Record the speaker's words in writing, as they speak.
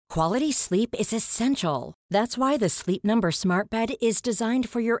Quality sleep is essential. That's why the Sleep Number Smart Bed is designed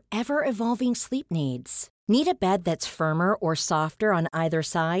for your ever-evolving sleep needs. Need a bed that's firmer or softer on either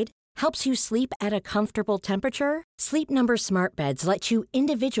side? Helps you sleep at a comfortable temperature? Sleep Number Smart Beds let you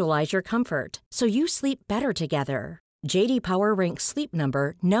individualize your comfort, so you sleep better together. J.D. Power ranks Sleep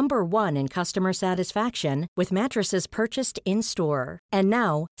Number number 1 in customer satisfaction with mattresses purchased in-store. And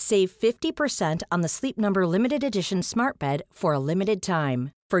now, save 50% on the Sleep Number Limited Edition Smart Bed for a limited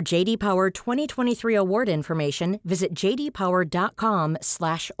time. For J.D. Power 2023 award information, visit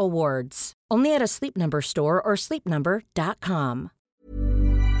jdpower.com/awards. Only at a Sleep Number store or sleepnumber.com.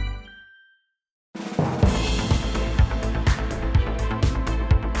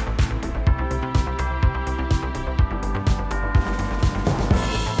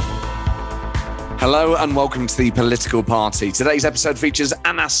 Hello and welcome to The Political Party. Today's episode features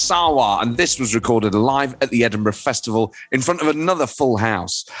Anas Sarwar, and this was recorded live at the Edinburgh Festival in front of another full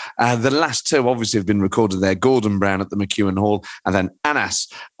house. The last two obviously have been recorded there, Gordon Brown at the McEwen Hall and then Anas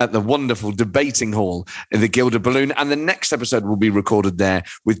at the wonderful debating hall in the Gilded Balloon. And the next episode will be recorded there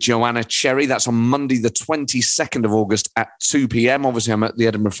with Joanna Cherry. That's on Monday the 22nd of August at 2 p.m. Obviously, I'm at the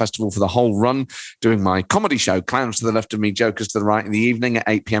Edinburgh Festival for the whole run, doing my comedy show, Clowns to the Left of Me, Jokers to the Right, in the evening at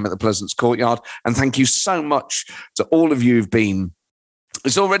 8 p.m. at the Pleasance Courtyard. And thank you so much to all of you who've been.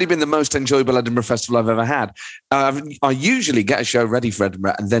 It's already been the most enjoyable Edinburgh Festival I've ever had. I usually get a show ready for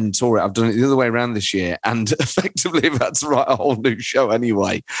Edinburgh and then tour it. I've done it the other way around this year and effectively I've had to write a whole new show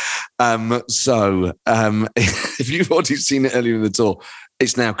anyway. If you've already seen it earlier in the tour,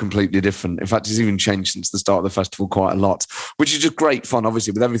 it's now completely different. In fact, it's even changed since the start of the festival quite a lot, which is just great fun,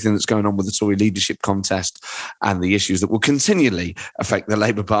 obviously, with everything that's going on with the Tory leadership contest and the issues that will continually affect the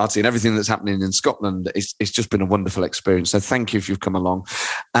Labour Party and everything that's happening in Scotland. It's just been a wonderful experience. So thank you if you've come along.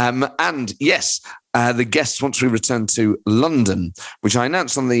 And yes, the guests, once we return to London, which I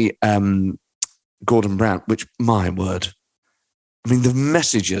announced on the Gordon Brown, which, my word, I mean, the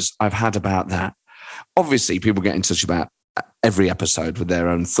messages I've had about that. Obviously, people get in touch about every episode with their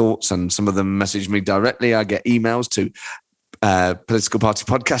own thoughts, and some of them message me directly. I get emails to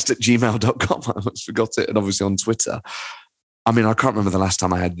politicalpartypodcast@gmail.com. I almost forgot it. And obviously on Twitter. I mean, I can't remember the last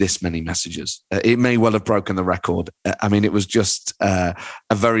time I had this many messages. It may well have broken the record. I mean, it was just a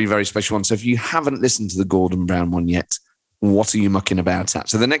very, very special one. So if you haven't listened to the Gordon Brown one yet, what are you mucking about at?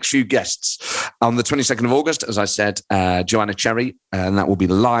 So the next few guests on the 22nd of August, as I said, Joanna Cherry, and that will be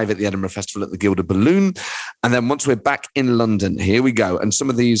live at the Edinburgh Festival at the Gilded Balloon. And then once we're back in London, here we go. And some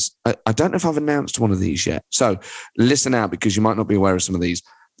of these, I don't know if I've announced one of these yet. So listen out because you might not be aware of some of these.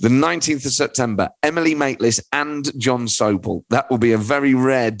 The 19th of September, Emily Maitlis and John Sopel. That will be a very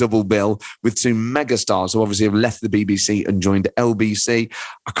rare double bill with two megastars who obviously have left the BBC and joined LBC.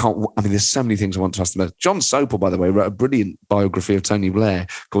 There's so many things I want to ask them about. John Sopel, by the way, wrote a brilliant biography of Tony Blair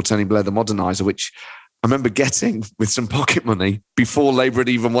called Tony Blair the Moderniser, which I remember getting with some pocket money before Labour had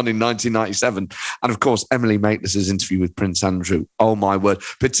even won in 1997. And of course, Emily Maitlis's interview with Prince Andrew. Oh my word.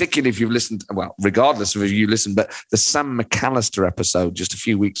 Particularly if you've listened, well, regardless of if you listened, but the Sam McAllister episode just a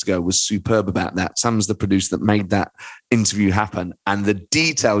few weeks ago was superb about that. Sam's the producer that made that interview happen. And the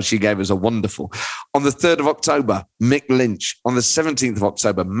details she gave us are wonderful. On the 3rd of October, Mick Lynch. On the 17th of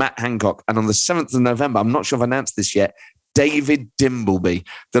October, Matt Hancock. And on the 7th of November, I'm not sure if I announced this yet, David Dimbleby,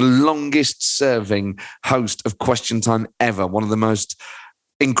 the longest serving host of Question Time ever, one of the most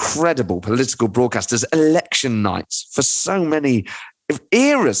incredible political broadcasters, election nights for so many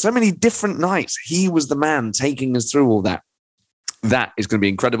eras, so many different nights. He was the man taking us through all that. That is going to be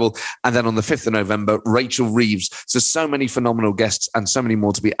incredible. And then on the 5th of November, Rachel Reeves. So many phenomenal guests and so many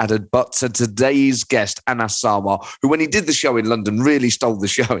more to be added. But to today's guest, Anas Sarwar, who when he did the show in London really stole the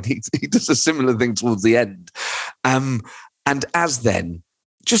show. And he does a similar thing towards the end. And as then,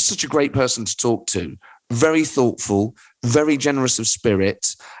 just such a great person to talk to. Very thoughtful, very generous of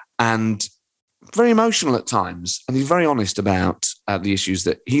spirit, and very emotional at times. And he's very honest about the issues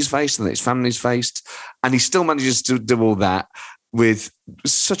that he's faced and that his family's faced. And he still manages to do all that with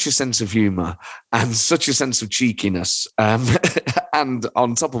such a sense of humour and such a sense of cheekiness. And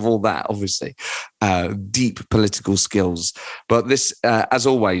on top of all that, obviously, deep political skills. But this, as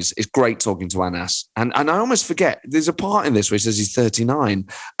always, is great talking to Anas. And I almost forget, there's a part in this where he says he's 39.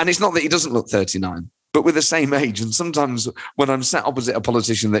 And it's not that he doesn't look 39, but we're the same age. And sometimes when I'm sat opposite a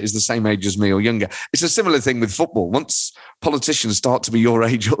politician that is the same age as me or younger, it's a similar thing with football. Once politicians start to be your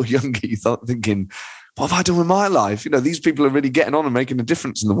age or younger, you start thinking, what have I done with my life? You know, these people are really getting on and making a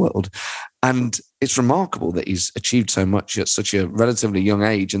difference in the world. And it's remarkable that he's achieved so much at such a relatively young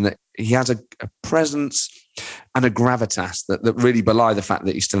age, and that he has a presence and a gravitas that really belie the fact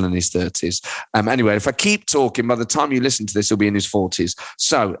that he's still in his 30s. Anyway, if I keep talking, by the time you listen to this, he'll be in his 40s.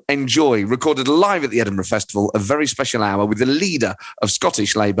 So enjoy, recorded live at the Edinburgh Festival, a very special hour with the leader of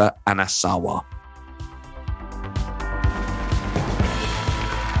Scottish Labour, Anas Sarwar.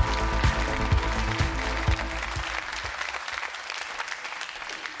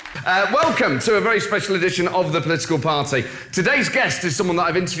 Welcome to a very special edition of The Political Party. Today's guest is someone that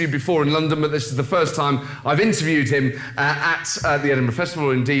I've interviewed before in London, but this is the first time I've interviewed him at the Edinburgh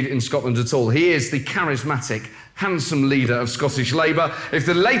Festival, or indeed in Scotland at all. He is the charismatic, handsome leader of Scottish Labour. If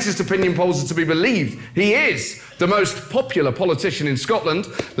the latest opinion polls are to be believed, he is the most popular politician in Scotland.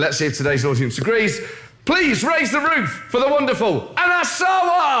 Let's see if today's audience agrees. Please raise the roof for the wonderful Anas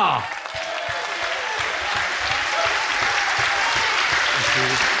Sarwar!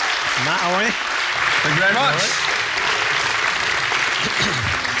 Matt, how are you? Thank you very much.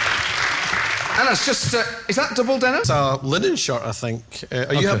 Anas, just, is that double denim? It's a linen shirt, I think.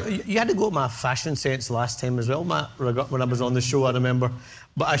 You had to go with my fashion sense last time as well, Matt, when I was on the show, I remember.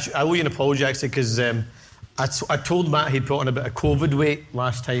 But I owe you an apology, actually, because I told Matt he'd put on a bit of COVID weight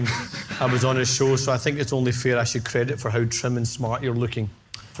last time I was on his show, so I think it's only fair I should credit for how trim and smart you're looking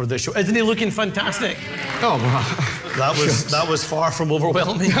for this show. Isn't he looking fantastic? Oh, well... That was far from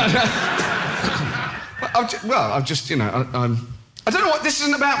overwhelming. I've just, you know, I don't know what, this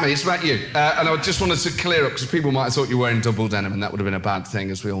isn't about me, it's about you. And I just wanted to clear up, because people might have thought you were wearing double denim, and that would have been a bad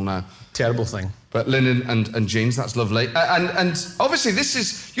thing, as we all know. Terrible thing. But linen and jeans, that's lovely. And obviously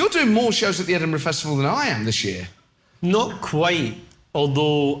you're doing more shows at the Edinburgh Festival than I am this year. Not quite,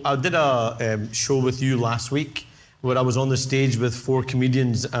 although I did a show with you last week, where I was on the stage with 4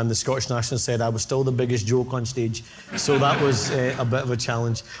 comedians, and the Scottish National said I was still the biggest joke on stage. So that was a bit of a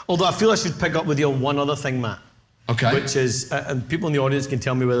challenge. Although I feel I should pick up with you on one other thing, Matt. Okay. Which is, and people in the audience can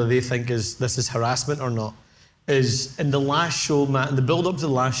tell me whether they think this is harassment or not, is in the last show, Matt, in the build-up to the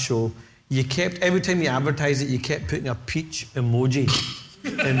last show, you kept, every time you advertised it, you kept putting a peach emoji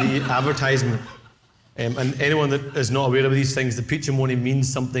in the advertisement. And anyone that is not aware of these things, the peach emoji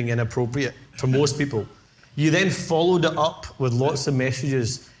means something inappropriate for most people. You then followed it up with lots of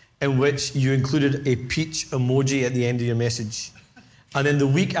messages in which you included a peach emoji at the end of your message. And then the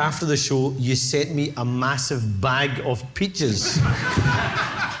week after the show, you sent me a massive bag of peaches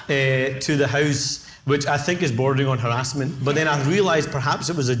to the house, which I think is bordering on harassment. But then I realised perhaps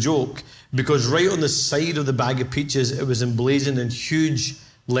it was a joke, because right on the side of the bag of peaches, it was emblazoned in huge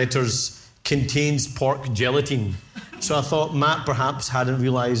letters, contains pork gelatin. So I thought Matt perhaps hadn't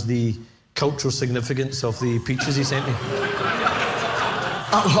realised the cultural significance of the peaches he sent me.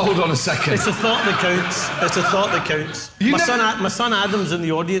 Oh, hold on a second. It's a thought that counts. It's a thought that counts. My son Adam's in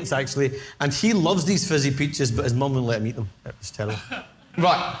the audience, actually, and he loves these fizzy peaches, but his mum wouldn't let him eat them. It was terrible.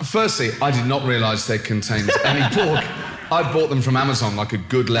 Right, firstly, I did not realise they contained any pork. I bought them from Amazon like a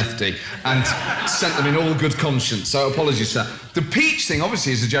good lefty and sent them in all good conscience, so apologies, sir. The peach thing,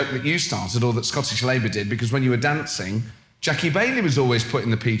 obviously, is a joke that you started, or that Scottish Labour did, because when you were dancing, Jackie Bailey was always putting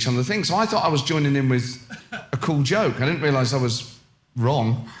the peach on the thing, so I thought I was joining in with a cool joke. I didn't realise I was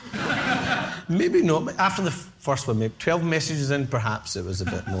wrong. Maybe not, but after the first one, maybe 12 messages in, perhaps it was a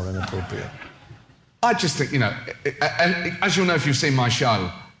bit more inappropriate. I just think, you know, and as you'll know if you've seen my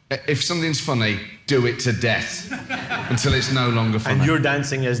show, if something's funny, do it to death until it's no longer funny. And your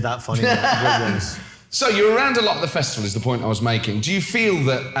dancing is that funny. So you're around a lot at the festival, is the point I was making. Do you feel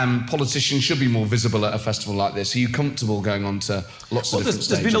that politicians should be more visible at a festival like this? Are you comfortable going on to lots of different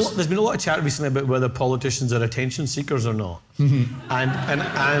stages? There's been a lot of chat recently about whether politicians are attention seekers or not. And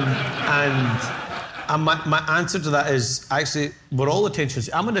my answer to that is, actually, we're all attention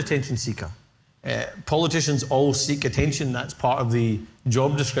seekers. I'm an attention seeker. Politicians all seek attention. That's part of the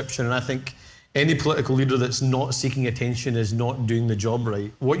job description, and I think any political leader that's not seeking attention is not doing the job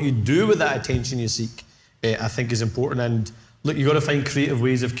right. What you do with that attention you seek, I think, is important. And look, you've got to find creative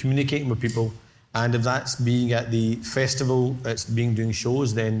ways of communicating with people. And if that's being at the festival, it's being doing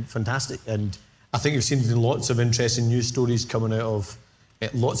shows, then fantastic. And I think you've seen lots of interesting news stories coming out of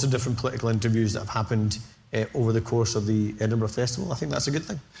lots of different political interviews that have happened over the course of the Edinburgh Festival. I think that's a good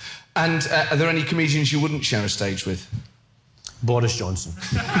thing. And are there any comedians you wouldn't share a stage with? Boris Johnson.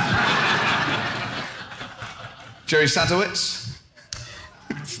 Jerry Sadowitz?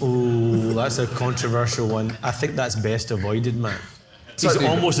 Oh, that's a controversial one. I think that's best avoided, Matt. He's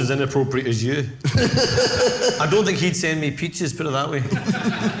almost as inappropriate as you. I don't think he'd send me peaches, put it that way.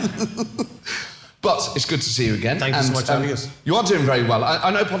 But it's good to see you again. Thank you so much for having us. You are doing very well. I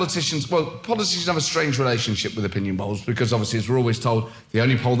know politicians have a strange relationship with opinion polls because obviously, as we're always told, the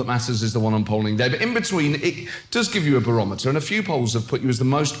only poll that matters is the one on polling day. But in between, it does give you a barometer, and a few polls have put you as the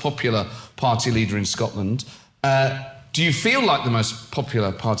most popular party leader in Scotland. Do you feel like the most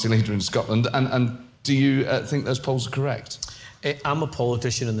popular party leader in Scotland, and do you think those polls are correct? I'm a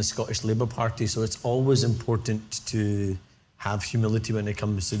politician in the Scottish Labour Party, so it's always important to have humility when it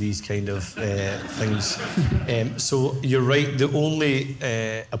comes to these kind of things. So you're right, the only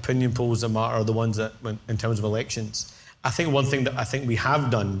opinion polls that matter are the ones that, in terms of elections. I think one thing that I think we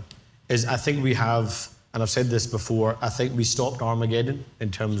have done is and I've said this before, I think we stopped Armageddon in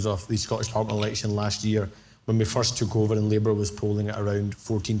terms of the Scottish Parliament election last year when we first took over and Labour was polling at around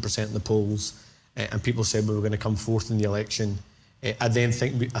 14% in the polls and people said we were going to come fourth in the election. I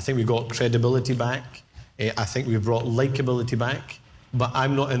think we got credibility back. I think we brought likeability back, but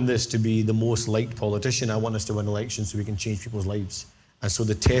I'm not in this to be the most liked politician. I want us to win elections so we can change people's lives. And so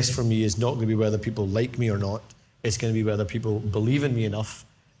the test for me is not going to be whether people like me or not. It's going to be whether people believe in me enough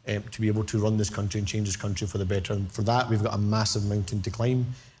to be able to run this country and change this country for the better. And for that, we've got a massive mountain to climb.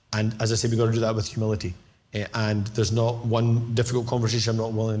 And as I said, we've got to do that with humility. And there's not one difficult conversation I'm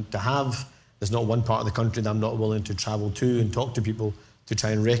not willing to have. There's not one part of the country that I'm not willing to travel to and talk to people to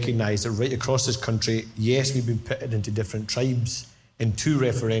try and recognise that right across this country, yes, we've been pitted into different tribes in 2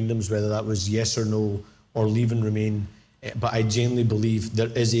 referendums, whether that was yes or no or leave and remain. But I genuinely believe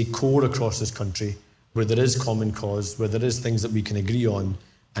there is a core across this country where there is common cause, where there is things that we can agree on.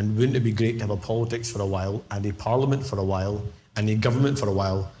 And wouldn't it be great to have a politics for a while and a parliament for a while and a government for a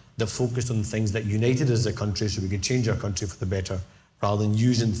while that focused on things that united us as a country so we could change our country for the better rather than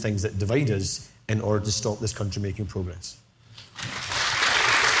using things that divide us in order to stop this country making progress.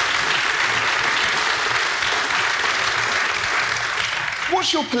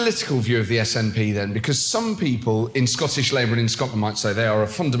 What's your political view of the SNP then? Because some people in Scottish Labour and in Scotland might say they are a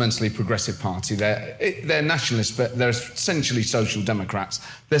fundamentally progressive party. They're nationalists, but they're essentially social democrats.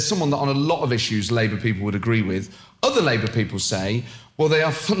 They're someone that on a lot of issues Labour people would agree with. Other Labour people say, well, they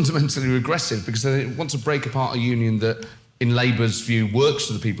are fundamentally regressive because they want to break apart a union that, in Labour's view, works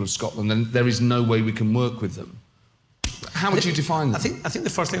for the people of Scotland, and there is no way we can work with them. How would you define that? I think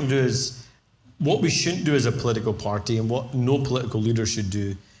the first thing to do is what we shouldn't do as a political party and what no political leader should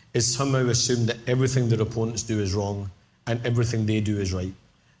do is somehow assume that everything their opponents do is wrong and everything they do is right.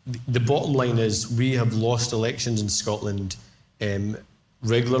 The bottom line is we have lost elections in Scotland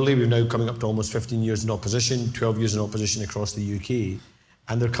regularly. We're now coming up to almost 15 years in opposition, 12 years in opposition across the UK.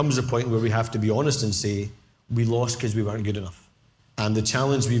 And there comes a point where we have to be honest and say, we lost because we weren't good enough. And the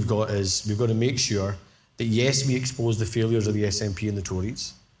challenge we've got is we've got to make sure that, yes, we expose the failures of the SNP and the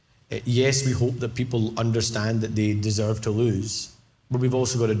Tories. Yes, we hope that people understand that they deserve to lose, but we've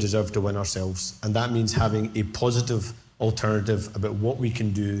also got to deserve to win ourselves. And that means having a positive alternative about what we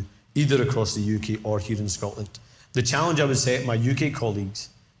can do either across the UK or here in Scotland. The challenge I would set my UK colleagues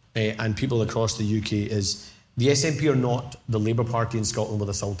and people across the UK is the SNP are not the Labour Party in Scotland with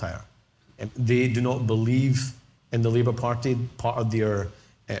a saltire. They do not believe in the Labour Party. Part of their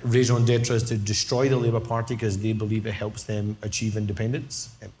raison d'etre is to destroy the Labour Party because they believe it helps them achieve independence.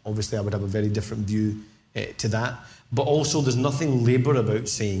 Obviously, I would have a very different view to that. But also, there's nothing Labour about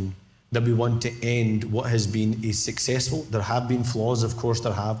saying that we want to end what has been a successful. There have been flaws, of course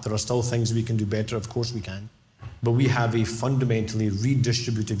there have. There are still things we can do better, of course we can. But we have a fundamentally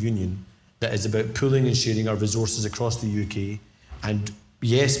redistributive union that is about pooling and sharing our resources across the UK and,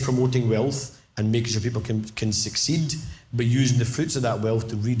 yes, promoting wealth and making sure people can succeed, but using the fruits of that wealth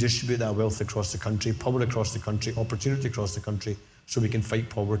to redistribute that wealth across the country, power across the country, opportunity across the country, so we can fight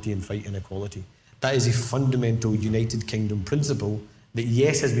poverty and fight inequality. That is a fundamental United Kingdom principle that,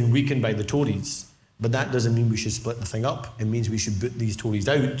 yes, has been weakened by the Tories, but that doesn't mean we should split the thing up. It means we should boot these Tories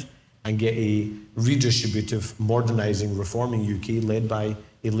out and get a redistributive, modernising, reforming UK led by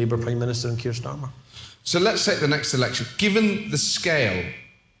a Labour Prime Minister in Keir Starmer. So let's take the next election. Given the scale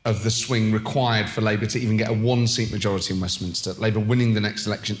of the swing required for Labour to even get a 1-seat majority in Westminster, Labour winning the next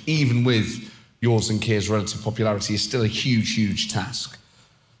election, even with yours and Keir's relative popularity, is still a huge, huge task.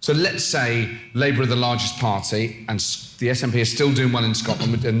 So let's say Labour are the largest party and the SNP is still doing well in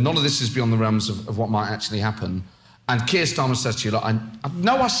Scotland, and none of this is beyond the realms of what might actually happen. And Keir Starmer says to you, look, I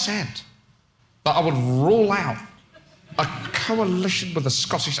know I said that I would rule out a coalition with the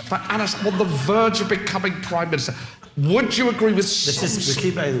Scottish, but Anna's on the verge of becoming Prime Minister. Would you agree with This is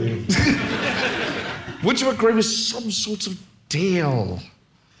spooky, by the way. Would you agree with some sort of deal?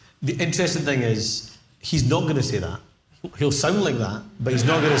 The interesting thing is, he's not going to say that. He'll sound like that, but he's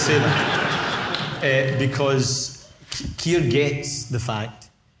not going to say that. Because Keir gets the fact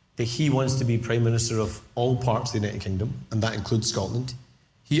He wants to be Prime Minister of all parts of the United Kingdom, and that includes Scotland.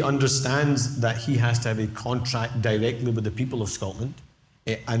 He understands that he has to have a contract directly with the people of Scotland,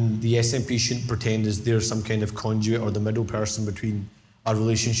 and the SNP shouldn't pretend as they're some kind of conduit or the middle person between a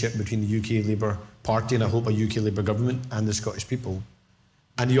relationship between the UK Labour Party and I hope a UK Labour government and the Scottish people.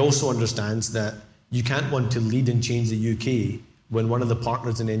 And he also understands that you can't want to lead and change the UK when one of the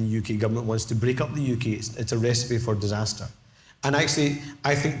partners in any UK government wants to break up the UK. It's a recipe for disaster. And actually,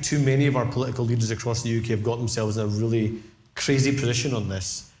 I think too many of our political leaders across the UK have got themselves in a really crazy position on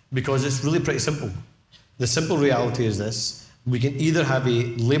this, because it's really pretty simple. The simple reality is this: we can either have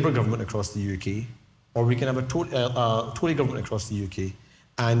a Labour government across the UK, or we can have a Tory government across the UK.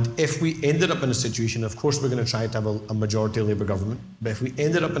 And if we ended up in a situation, of course we're going to try to have a majority Labour government, but if we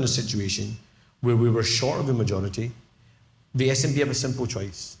ended up in a situation where we were short of a majority, the SNP have a simple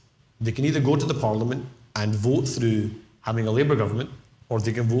choice. They can either go to the Parliament and vote through having a Labour government, or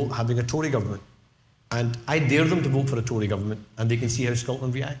they can vote having a Tory government. And I dare them to vote for a Tory government, and they can see how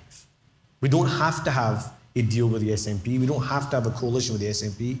Scotland reacts. We don't have to have a deal with the SNP. We don't have to have a coalition with the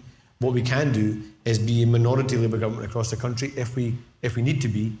SNP. What we can do is be a minority Labour government across the country if we need to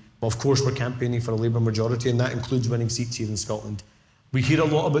be. But of course, we're campaigning for a Labour majority, and that includes winning seats here in Scotland. We hear a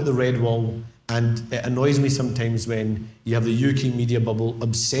lot about the Red Wall, and it annoys me sometimes when you have the UK media bubble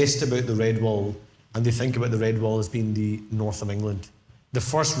obsessed about the Red Wall, and they think about the Red Wall as being the north of England. The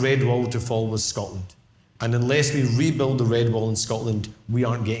first Red Wall to fall was Scotland. And unless we rebuild the Red Wall in Scotland, we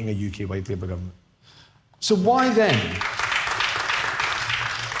aren't getting a UK-wide Labour government. So why then?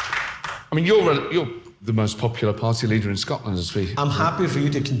 I mean, you're the most popular party leader in Scotland, as we... I'm happy for you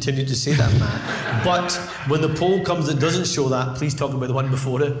to continue to say that, Matt. But when the poll comes that doesn't show that, please talk about the one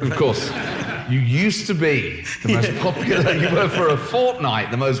before it. Of course. You used to be the most popular... You were for a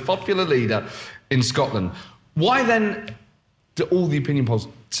fortnight the most popular leader in Scotland. Why then do all the opinion polls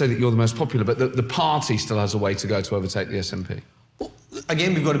say that you're the most popular, but the party still has a way to go to overtake the SNP? Well,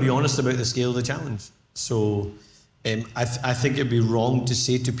 again, we've got to be honest about the scale of the challenge. So I think it'd be wrong to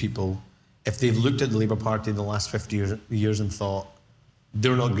say to people, if they've looked at the Labour Party in the last 50 years and thought,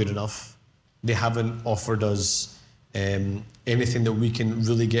 they're not good enough, they haven't offered us anything that we can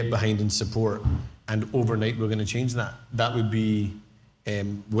really get behind and support, and overnight we're going to change that. That would be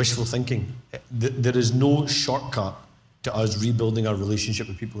wishful thinking. There is no shortcut to us rebuilding our relationship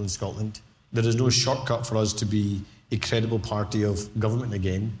with people in Scotland. There is no shortcut for us to be a credible party of government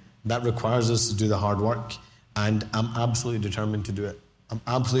again. That requires us to do the hard work, and I'm absolutely determined to do it. I'm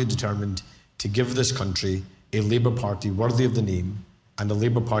absolutely determined to give this country a Labour Party worthy of the name, and a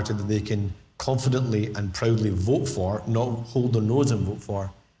Labour Party that they can confidently and proudly vote for, not hold their nose and vote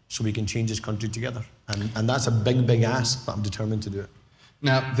for, so we can change this country together. And that's a big, big ask, but I'm determined to do it.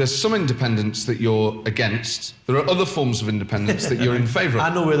 Now, there's some independence that you're against. There are other forms of independence that you're in favour of.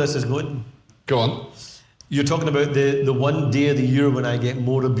 I know where this is going. Go on. You're talking about the one day of the year when I get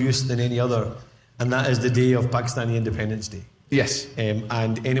more abuse than any other, and that is the day of Pakistani Independence Day. Yes.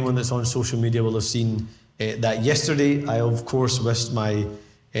 And anyone that's on social media will have seen that yesterday. I, of course, wished my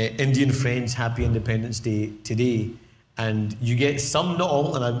Indian friends happy Independence Day today. And you get some, not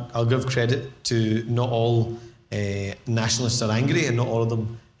all, and I'll give credit to not all nationalists are angry, and not all of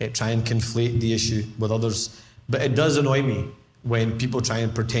them try and conflate the issue with others. But it does annoy me when people try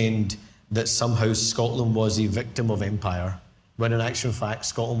and pretend that somehow Scotland was a victim of empire, when in actual fact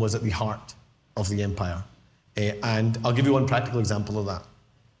Scotland was at the heart of the empire. And I'll give you one practical example of that.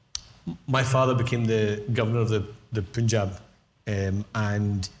 My father became the governor of the Punjab,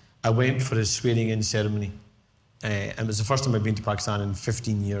 and I went for his swearing-in ceremony. And it was the first time I'd been to Pakistan in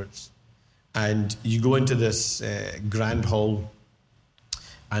 15 years. And you go into this grand hall,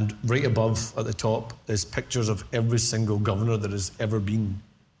 and right above at the top is pictures of every single governor that has ever been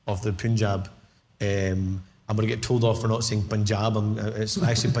of the Punjab. I'm going to get told off for not saying Punjab. It's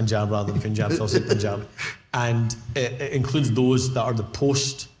actually Punjab rather than Punjab, so I'll say Punjab. And it includes those that are the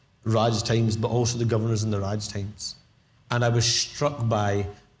post-Raj times, but also the governors in the Raj times. And I was struck by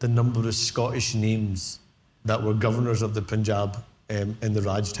the number of Scottish names that were governors of the Punjab in the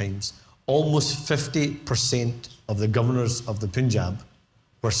Raj times. Almost 50% of the governors of the Punjab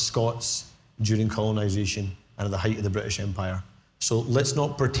were Scots during colonisation and at the height of the British Empire. So let's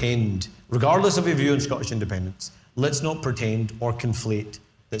not pretend, regardless of your view on Scottish independence, let's not pretend or conflate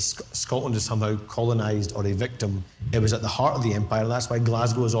that Scotland is somehow colonised or a victim. It was at the heart of the empire. That's why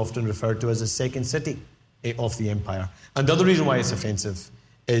Glasgow is often referred to as the second city of the empire. And the other reason why it's offensive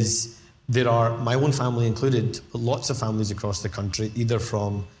is there are, my own family included, lots of families across the country, either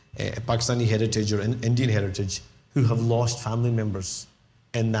from Pakistani heritage or Indian heritage, who have lost family members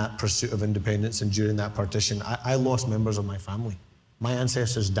in that pursuit of independence and during that partition. I lost members of my family My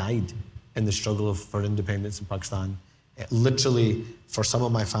ancestors died in the struggle for independence in Pakistan. Literally, for some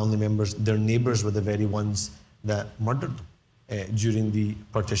of my family members, their neighbours were the very ones that murdered them during the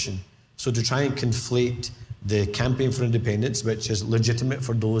partition. So to try and conflate the campaign for independence, which is legitimate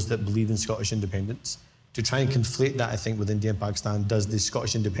for those that believe in Scottish independence, to try and conflate that, I think, with India and Pakistan does the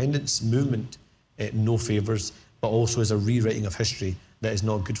Scottish independence movement no favours, but also is a rewriting of history that is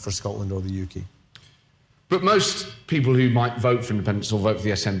not good for Scotland or the UK. But most people who might vote for independence or vote for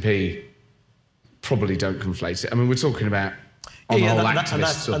the SNP probably don't conflate it. I mean, we're talking about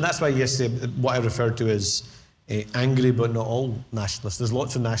activists. And that's why yesterday what I referred to as angry but not all nationalists. There's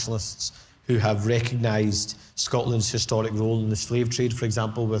lots of nationalists who have recognised Scotland's historic role in the slave trade, for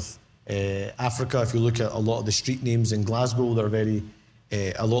example, with Africa. If you look at a lot of the street names in Glasgow, they're very...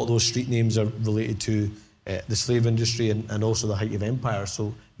 a lot of those street names are related to the slave industry and also the height of empire.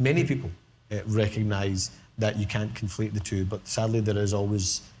 So many people recognise that you can't conflate the two, but sadly there is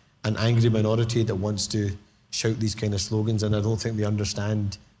always an angry minority that wants to shout these kind of slogans, and I don't think they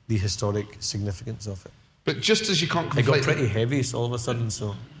understand the historic significance of it. But just as you can't conflate... It got pretty heavy all of a sudden,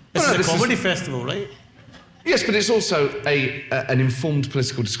 so... This is a comedy festival, right? Yes, but it's also an informed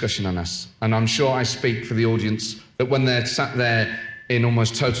political discussion on us, and I'm sure I speak for the audience that when they're sat there in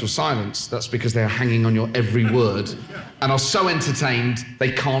almost total silence, that's because they're hanging on your every word and are so entertained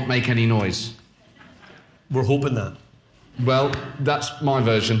they can't make any noise. We're hoping that. Well, that's my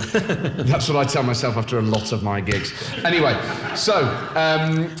version. That's what I tell myself after a lot of my gigs. Anyway, so...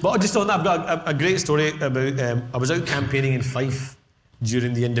 But just on that, I've got a great story about... I was out campaigning in Fife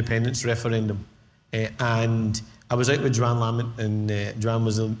during the independence referendum, and I was out with Joanne Lamont, and Joanne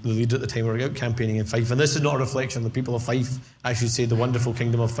was the leader at the time. We were out campaigning in Fife, and this is not a reflection of the people of Fife, I should say the wonderful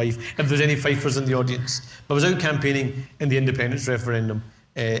kingdom of Fife, if there's any Fifers in the audience. But I was out campaigning in the independence referendum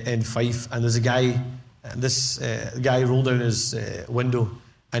in Fife, and there's a guy, this guy rolled down his window,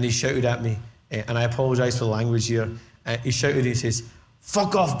 and he shouted at me, and I apologise for the language here, he shouted, he says,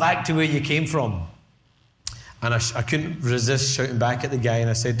 "Fuck off back to where you came from." And I couldn't resist shouting back at the guy, and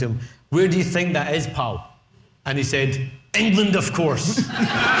I said to him, "Where do you think that is, pal?" And he said, "England, of course."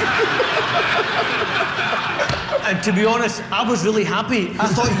 And to be honest, I was really happy. I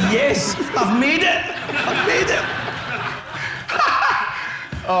thought, yes, I've made it. I've made it.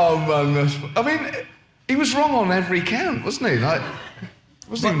 Oh, man. I mean, he was wrong on every count, wasn't he? Like, it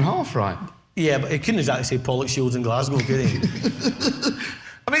wasn't even half right. Yeah, but he couldn't exactly say Pollock Shields in Glasgow, could he?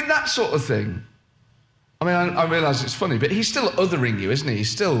 I mean, that sort of thing. I mean, I realise it's funny, but he's still othering you, isn't he?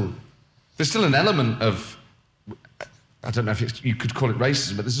 There's still an element of, I don't know if you could call it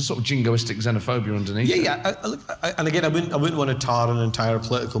racism, but there's a sort of jingoistic xenophobia underneath. Yeah. And again, I wouldn't want to tar an entire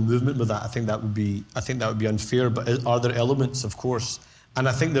political movement with that. I think that would be unfair. But are there elements? Of course. And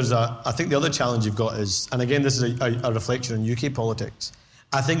I think the other challenge you've got is, and again, this is a reflection on UK politics.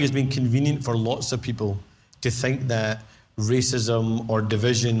 I think it's been convenient for lots of people to think that racism or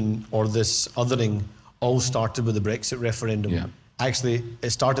division or this othering all started with the Brexit referendum. Yeah. Actually, it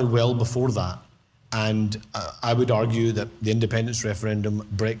started well before that. And I would argue that the independence referendum,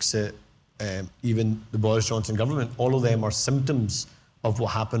 Brexit, even the Boris Johnson government, all of them are symptoms of what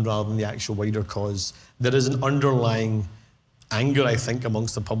happened rather than the actual wider cause. There is an underlying anger, I think,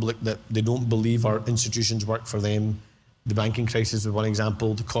 amongst the public that they don't believe our institutions work for them. The banking crisis is one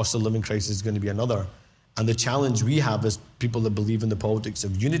example. The cost of living crisis is going to be another. And the challenge we have as people that believe in the politics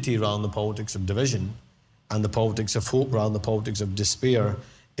of unity rather than the politics of division, and the politics of hope rather than the politics of despair,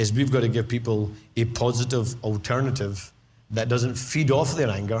 is we've got to give people a positive alternative that doesn't feed off their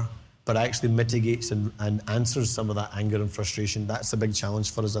anger, but actually mitigates and answers some of that anger and frustration. That's the big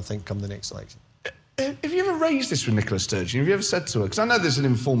challenge for us, I think, come the next election. Have you ever raised this with Nicola Sturgeon? Have you ever said to her, because I know there's an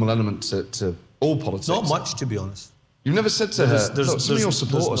informal element to all politics. Not much, to be honest. You've never said to her, look, some of your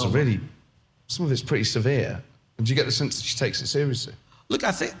supporters are really, some of it's pretty severe. And do you get the sense that she takes it seriously? Look,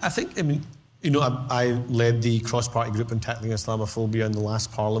 I think, I mean, you know, I led the cross-party group on tackling Islamophobia in the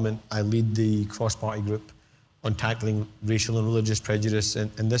last Parliament. I lead the cross-party group on tackling racial and religious prejudice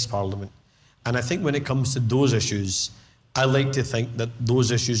in this Parliament. And I think when it comes to those issues, I like to think that those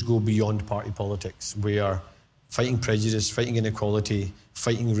issues go beyond party politics. We are fighting prejudice, fighting inequality,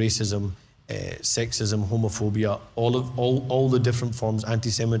 fighting racism, sexism, homophobia, all the different forms,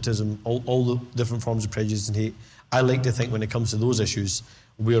 anti-Semitism, all the different forms of prejudice and hate. I like to think when it comes to those issues,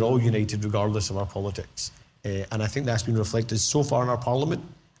 we're all united regardless of our politics. And I think that's been reflected so far in our Parliament.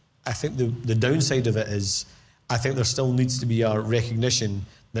 I think the downside of it is, I think there still needs to be a recognition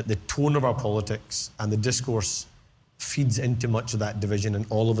that the tone of our politics and the discourse feeds into much of that division, and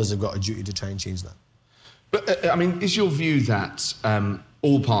all of us have got a duty to try and change that. But, I mean, is your view that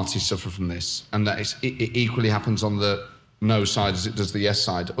all parties suffer from this, and that it equally happens on the no side as it does the yes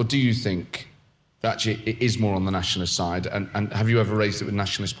side? Or do you think that actually it is more on the nationalist side? And have you ever raised it with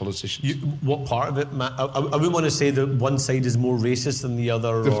nationalist politicians? What part of it, Matt? I wouldn't want to say that one side is more racist than the other,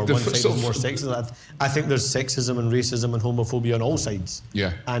 or one side is more sexist. I think there's sexism and racism and homophobia on all sides.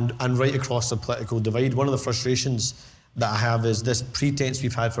 Yeah. And right across the political divide. One of the frustrations that I have is this pretense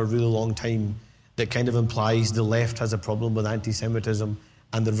we've had for a really long time that kind of implies the left has a problem with anti-Semitism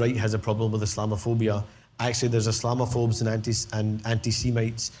and the right has a problem with Islamophobia. Actually, there's Islamophobes and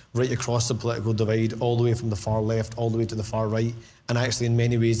anti-Semites right across the political divide, all the way from the far left, all the way to the far right. And actually, in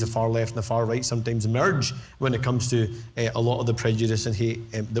many ways, the far left and the far right sometimes merge when it comes to a lot of the prejudice and hate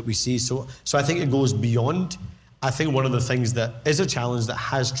that we see. So I think it goes beyond. I think one of the things that is a challenge that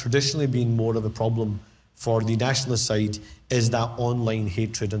has traditionally been more of a problem for the nationalist side is that online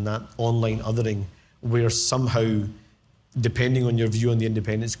hatred and that online othering, where somehow, depending on your view on the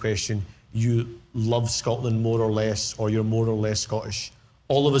independence question, you love Scotland more or less, or you're more or less Scottish.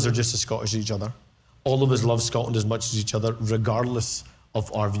 All of us are just as Scottish as each other. All of us love Scotland as much as each other, regardless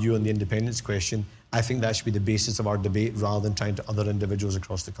of our view on the independence question. I think that should be the basis of our debate, rather than trying to other individuals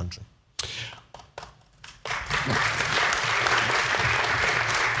across the country.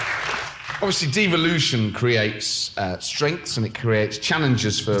 Obviously, devolution creates strengths and it creates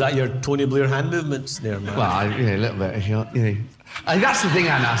challenges for... Is that your Tony Blair hand movements there, man? Well, a little bit, if you know. And that's the thing,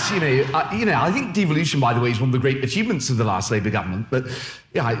 Anas, I think devolution, by the way, is one of the great achievements of the last Labour government, but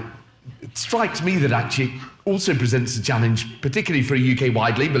it strikes me that actually also presents a challenge, particularly for a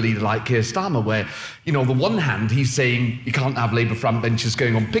UK-wide Labour leader like Keir Starmer, where, on the one hand, he's saying you can't have Labour front benches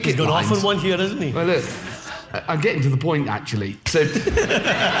going on picket lines. He's gone off on one here, isn't he? Well, look, I'm getting to the point, actually. So,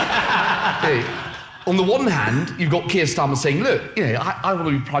 on the one hand, you've got Keir Starmer saying, look, I want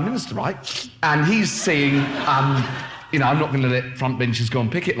to be Prime Minister, right? And he's saying, I'm not going to let front benches go on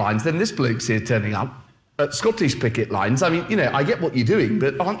picket lines. Then this bloke's here turning up at Scottish picket lines. I mean, I get what you're doing,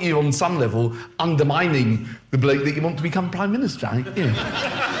 but aren't you on some level undermining the bloke that you want to become Prime Minister?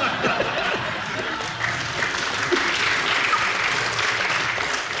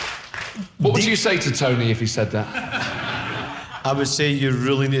 What would you say to Tony if he said that? I would say you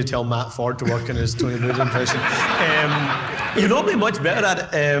really need to tell Matt Ford to work on his Tony Blair impression. You're not really much better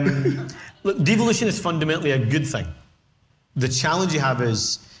at it. Look, devolution is fundamentally a good thing. The challenge you have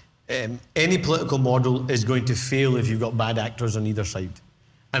is any political model is going to fail if you've got bad actors on either side.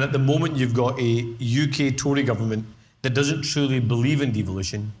 And at the moment, you've got a UK Tory government that doesn't truly believe in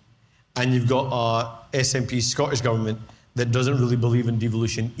devolution, and you've got a SNP Scottish government that doesn't really believe in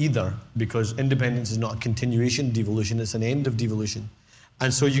devolution either, because independence is not a continuation of devolution, it's an end of devolution.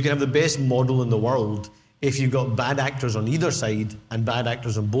 And so you can have the best model in the world. If you've got bad actors on either side and bad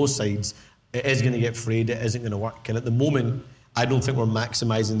actors on both sides, it is going to get frayed, it isn't going to work. And at the moment, I don't think we're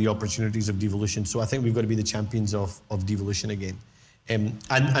maximising the opportunities of devolution. So I think we've got to be the champions of devolution again. And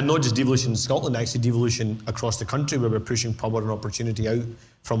not just devolution in Scotland, actually devolution across the country, where we're pushing power and opportunity out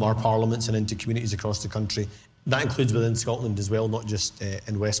from our parliaments and into communities across the country. That includes within Scotland as well, not just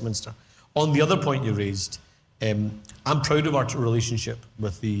in Westminster. On the other point you raised, I'm proud of our relationship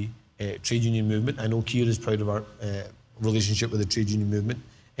with the trade union movement. I know Keir is proud of our relationship with the trade union movement.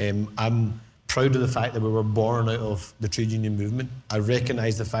 I'm proud of the fact that we were born out of the trade union movement. I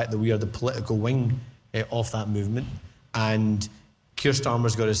recognise the fact that we are the political wing of that movement. And Keir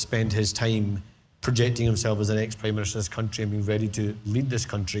Starmer's got to spend his time projecting himself as the next Prime Minister of this country and being ready to lead this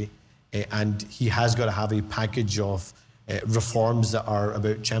country. And he has got to have a package of reforms that are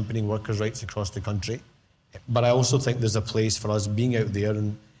about championing workers' rights across the country. But I also think there's a place for us being out there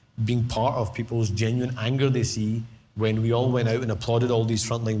and being part of people's genuine anger they see when we all went out and applauded all these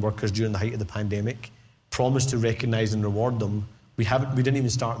frontline workers during the height of the pandemic, promised to recognise and reward them. We didn't even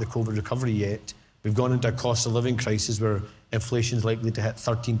start the COVID recovery yet. We've gone into a cost of living crisis where inflation is likely to hit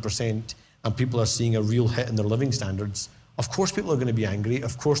 13% and people are seeing a real hit in their living standards. Of course people are going to be angry.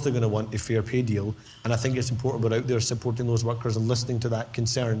 Of course they're going to want a fair pay deal. And I think it's important we're out there supporting those workers and listening to that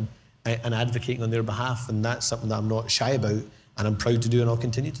concern and advocating on their behalf. And that's something that I'm not shy about and I'm proud to do and I'll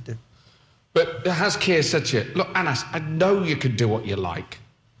continue to do. But has Keir said to you, look, Anas, I know you can do what you like,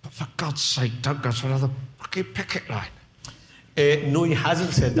 but for God's sake, don't go to another fucking picket line. No, he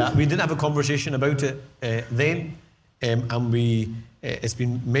hasn't said that. We didn't have a conversation about it then. And it's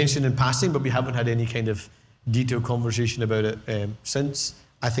been mentioned in passing, but we haven't had any kind of detailed conversation about it since.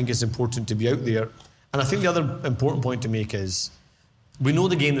 I think it's important to be out there. And I think the other important point to make is we know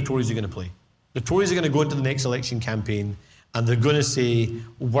the game the Tories are going to play. The Tories are going to go into the next election campaign and they're going to say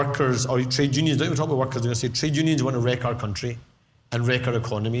workers or trade unions, don't even talk about workers, they're going to say trade unions want to wreck our country and wreck our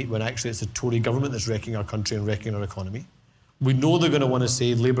economy, when actually it's the Tory government that's wrecking our country and wrecking our economy. We know they're going to want to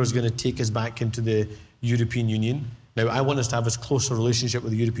say Labour's going to take us back into the European Union Now, I want us to have as close a relationship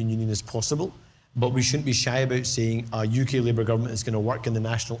with the European Union as possible, but we shouldn't be shy about saying a UK Labour government is going to work in the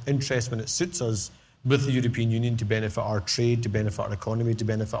national interest when it suits us with the European Union to benefit our trade, to benefit our economy, to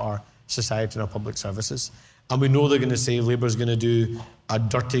benefit our society and our public services. And we know they're going to say Labour's going to do a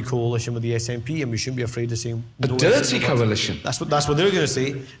dirty coalition with the SNP, and we shouldn't be afraid to say a dirty coalition. That's what they're going to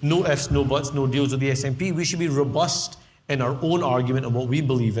say. No ifs, no buts, no deals with the SNP. We should be robust in our own argument and what we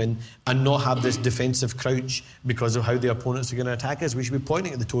believe in, and not have this defensive crouch because of how the opponents are going to attack us. We should be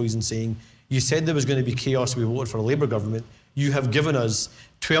pointing at the Tories and saying, you said there was going to be chaos, we voted for a Labour government. You have given us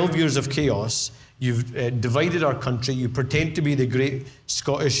 12 years of chaos. You've divided our country. You pretend to be the great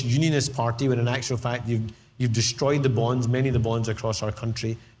Scottish Unionist Party when in actual fact you've destroyed the bonds, many of the bonds across our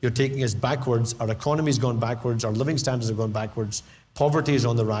country. You're taking us backwards. Our economy's gone backwards. Our living standards have gone backwards. Poverty is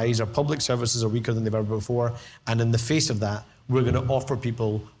on the rise. Our public services are weaker than they've ever before. And in the face of that, we're going to offer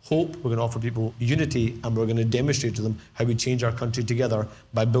people hope, we're going to offer people unity, and we're going to demonstrate to them how we change our country together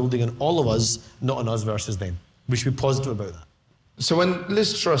by building on all of us, not on us versus them. We should be positive about that. So when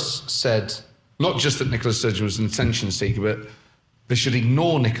Liz Truss said, not just that Nicola Sturgeon was an attention seeker, but they should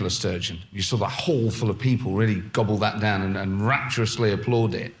ignore Nicola Sturgeon, you saw that hall full of people really gobble that down and rapturously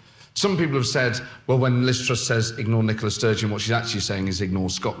applaud it. Some people have said, well, when Liz Truss says ignore Nicola Sturgeon, what she's actually saying is ignore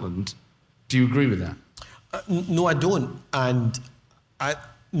Scotland. Do you agree with that? No, I don't. And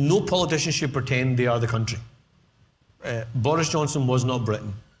no politician should pretend they are the country. Boris Johnson was not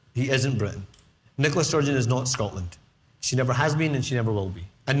Britain. He isn't Britain. Nicola Sturgeon is not Scotland. She never has been and she never will be.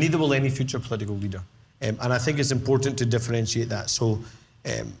 And neither will any future political leader. And I think it's important to differentiate that. So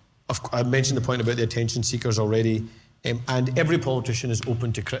I mentioned the point about the attention seekers already. And every politician is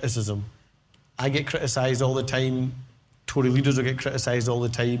open to criticism. I get criticised all the time. Tory leaders will get criticised all the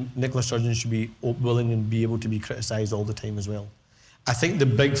time. Nicola Sturgeon should be willing and be able to be criticised all the time as well. I think the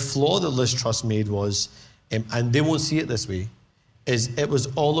big flaw that Liz Truss made was, and they won't see it this way, is it was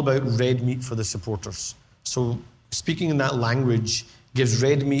all about red meat for the supporters. So speaking in that language gives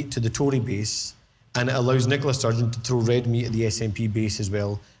red meat to the Tory base, and it allows Nicola Sturgeon to throw red meat at the SNP base as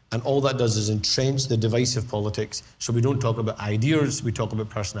well. And all that does is entrench the divisive politics, so we don't talk about ideas, we talk about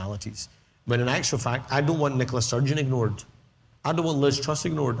personalities. When in actual fact, I don't want Nicola Sturgeon ignored. I don't want Liz Truss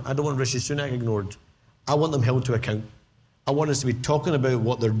ignored. I don't want Rishi Sunak ignored. I want them held to account. I want us to be talking about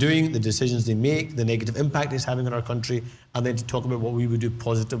what they're doing, the decisions they make, the negative impact it's having on our country, and then to talk about what we would do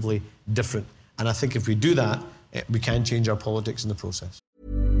positively different. And I think if we do that, we can change our politics in the process.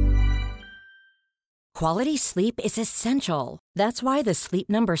 Quality sleep is essential. That's why the Sleep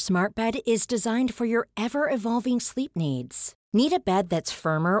Number Smart Bed is designed for your ever-evolving sleep needs. Need a bed that's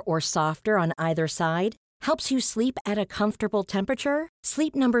firmer or softer on either side? Helps you sleep at a comfortable temperature?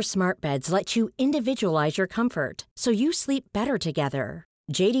 Sleep Number Smart Beds let you individualize your comfort, so you sleep better together.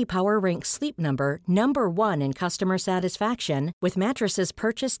 J.D. Power ranks Sleep Number number 1 in customer satisfaction with mattresses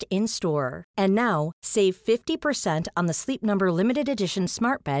purchased in-store. And now, save 50% on the Sleep Number Limited Edition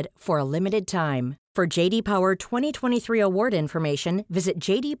Smart Bed for a limited time. For J.D. Power 2023 award information, visit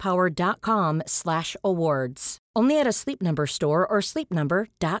jdpower.com/awards. Only at a Sleep Number store or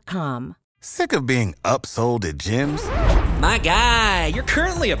sleepnumber.com. Sick of being upsold at gyms? My guy, you're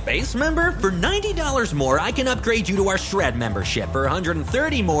currently a base member? For $90 more, I can upgrade you to our Shred membership. For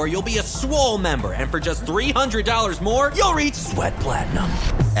 $130 more, you'll be a Swole member. And for just $300 more, you'll reach Sweat Platinum.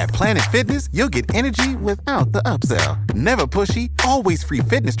 At Planet Fitness, you'll get energy without the upsell. Never pushy, always free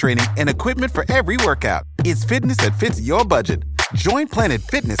fitness training and equipment for every workout. It's fitness that fits your budget. Join Planet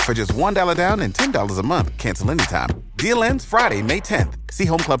Fitness for just $1 down and $10 a month. Cancel anytime. Deal ends Friday, May 10th. See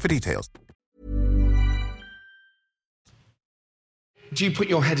Home Club for details. Do you put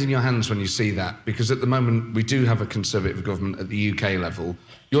your head in your hands when you see that? Because at the moment, we do have a Conservative government at the UK level.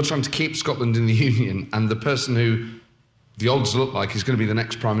 You're trying to keep Scotland in the Union, and the person who the odds look like is going to be the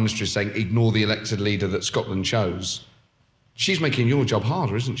next Prime Minister is saying, ignore the elected leader that Scotland chose. She's making your job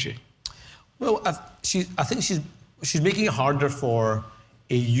harder, isn't she? Well, I think she's making it harder for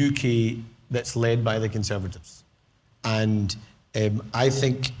a UK that's led by the Conservatives. And I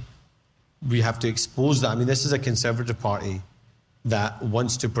think we have to expose that. I mean, this is a Conservative Party that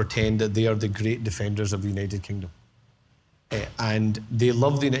wants to pretend that they are the great defenders of the United Kingdom. And they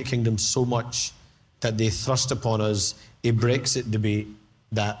love the United Kingdom so much that they thrust upon us a Brexit debate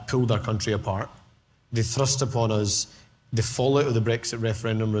that pulled our country apart. They thrust upon us the fallout of the Brexit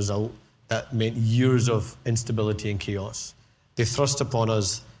referendum result that meant years of instability and chaos. They thrust upon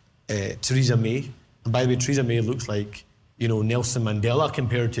us Theresa May. And by the way, Theresa May looks like, Nelson Mandela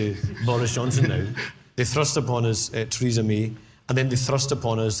compared to Boris Johnson now. They thrust upon us Theresa May. And then they thrust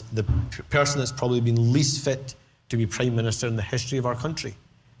upon us the person that's probably been least fit to be Prime Minister in the history of our country.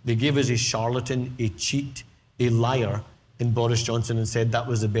 They gave us a charlatan, a cheat, a liar in Boris Johnson and said that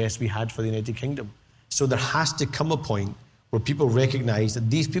was the best we had for the United Kingdom. So there has to come a point where people recognise that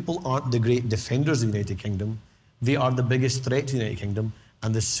these people aren't the great defenders of the United Kingdom. They are the biggest threat to the United Kingdom.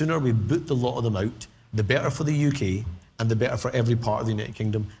 And the sooner we boot the lot of them out, the better for the UK and the better for every part of the United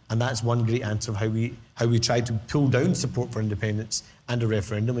Kingdom. And that's one great answer of how we try to pull down support for independence and a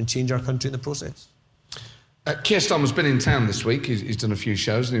referendum and change our country in the process. Keir Starmer's been in town this week. He's done a few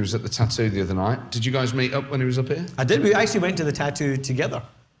shows and he was at the Tattoo the other night. Did you guys meet up when he was up here? I did. We actually went to the Tattoo together.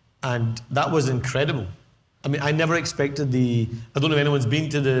 And that was incredible. I mean, I never expected I don't know if anyone's been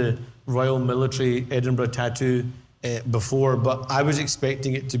to the Royal Military Edinburgh Tattoo before, but I was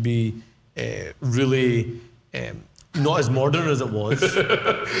expecting it to be really not as modern as it was,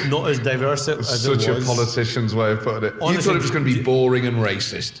 not as diverse as it was. Such a politician's way of putting it. Honestly, you thought it was going to be boring and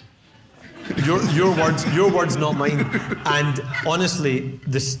racist. Your words, not mine. And honestly,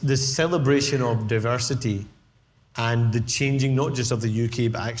 this celebration of diversity and the changing not just of the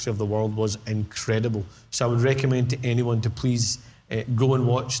UK but actually of the world was incredible. So I would recommend to anyone to please go and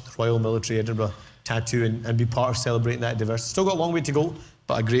watch the Royal Military Edinburgh Tattoo and be part of celebrating that diversity. Still got a long way to go,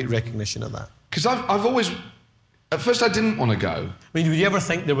 but a great recognition of that. Because I've always... At first I didn't want to go. I mean, would you ever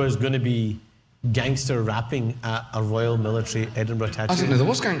think there was going to be gangster rapping at a Royal Military Edinburgh Tattoo? I didn't know there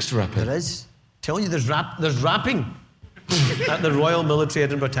was gangster rapping. There is. Telling you, there's rapping at the Royal Military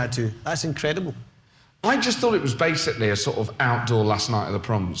Edinburgh Tattoo. That's incredible. I just thought it was basically a sort of outdoor last night of the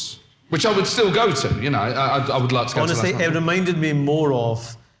proms, which I would still go to, you know. I would like to go to Honestly, last night. it reminded me more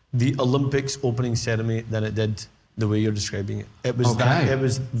of the Olympics opening ceremony than it did the way you're describing it. It was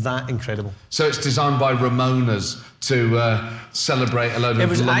that incredible. So it's designed by Ramonas to celebrate a load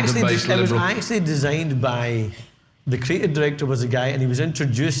of London-based liberal... It was actually designed by... The creative director was a guy, and he was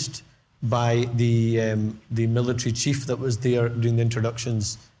introduced by the military chief that was there doing the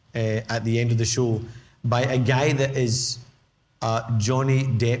introductions at the end of the show, by a guy that is a Johnny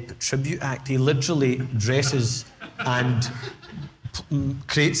Depp tribute act. He literally dresses and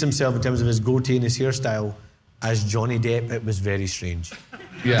creates himself in terms of his goatee and his hairstyle as Johnny Depp. It was very strange.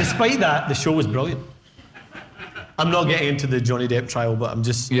 Yeah. Despite that, the show was brilliant. I'm not getting into the Johnny Depp trial, but I'm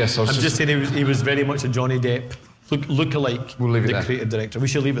just saying he was very much a Johnny Depp look-alike, the creative director. We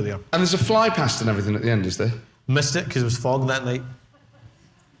should leave it there. And there's a fly past and everything at the end, is there? Missed it because it was fog that night.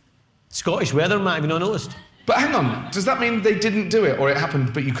 Scottish weather, Matt, have you not noticed? But hang on, does that mean they didn't do it, or it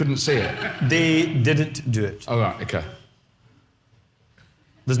happened but you couldn't see it? They didn't do it. Oh, right, okay.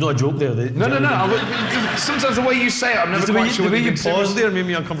 There's no a joke there. No. Sometimes the way you say it, I'm never quite sure. The way you paused there made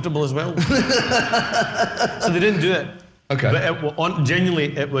me uncomfortable as well. So they didn't do it. Okay. But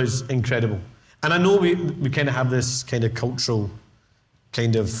genuinely, it was incredible. And I know we kind of have this kind of cultural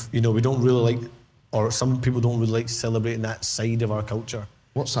kind of, we don't really like, or some people don't really like celebrating that side of our culture.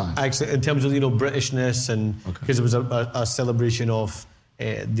 What side? Actually, in terms of, Britishness, and because it was a celebration of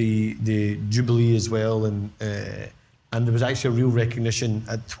the Jubilee as well, and there was actually a real recognition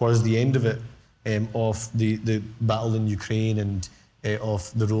towards the end of it of the battle in Ukraine and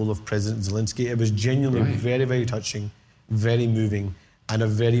of the role of President Zelensky. It was genuinely very, very touching, very moving, and a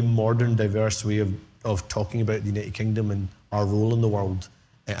very modern, diverse way of talking about the United Kingdom and our role in the world.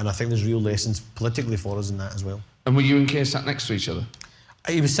 And I think there's real lessons politically for us in that as well. And were you and Keir sat next to each other?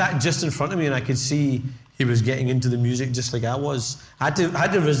 He was sat just in front of me, and I could see he was getting into the music just like I was. I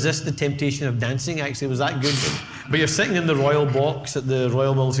had to resist the temptation of dancing, actually. It was that good. But you're sitting in the royal box at the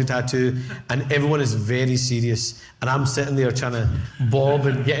Royal Military Tattoo, and everyone is very serious. And I'm sitting there trying to bob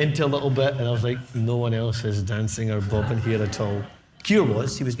and get into a little bit, and I was like, no one else is dancing or bobbing here at all. Keir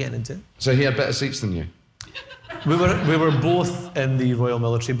he was getting into it. So he had better seats than you? We were both in the Royal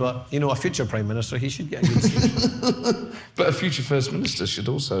Military, but, a future Prime Minister, he should get a good seat. But a future First Minister should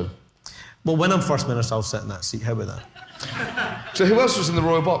also... Well, when I'm First Minister, I'll sit in that seat. How about that? So who else was in the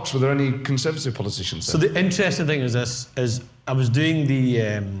Royal Box? Were there any Conservative politicians there? So the interesting thing is I was doing the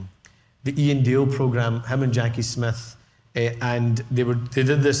Ian Dale programme, him and Jackie Smith, and they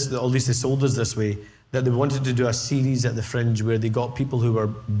did this, or at least they sold us this way, that they wanted to do a series at the Fringe where they got people who were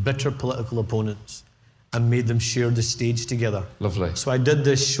bitter political opponents and made them share the stage together. Lovely. So I did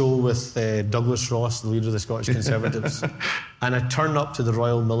this show with Douglas Ross, the leader of the Scottish Conservatives, and I turned up to the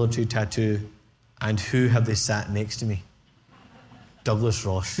Royal Military Tattoo, and who have they sat next to me? Douglas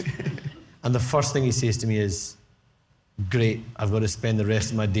Ross. And the first thing he says to me is, great, I've got to spend the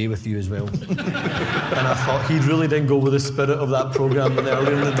rest of my day with you as well. And I thought he really didn't go with the spirit of that programme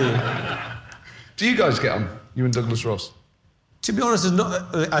earlier in the day. Do you guys get on, you and Douglas Ross? To be honest,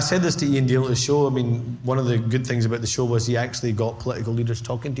 I said this to Ian Dale at the show. I mean, one of the good things about the show was he actually got political leaders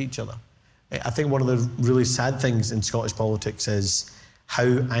talking to each other. I think one of the really sad things in Scottish politics is how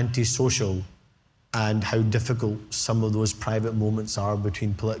antisocial and how difficult some of those private moments are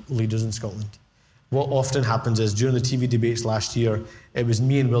between political leaders in Scotland. What often happens is during the TV debates last year, it was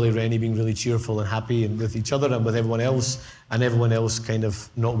me and Willie Rennie being really cheerful and happy and with each other and with everyone else kind of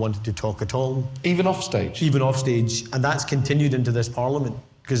not wanting to talk at all. Even off stage? Even off stage. And that's continued into this Parliament,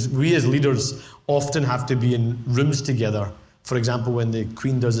 because we as leaders often have to be in rooms together. For example, when the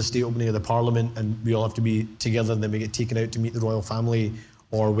Queen does the state opening of the Parliament and we all have to be together and then we get taken out to meet the royal family,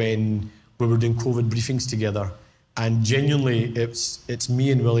 or when we were doing COVID briefings together. And genuinely, it's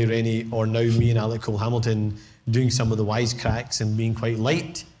me and Willie Rennie, or now me and Alec Cole-Hamilton, doing some of the wisecracks and being quite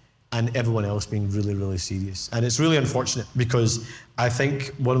light, and everyone else being really, really serious. And it's really unfortunate, because I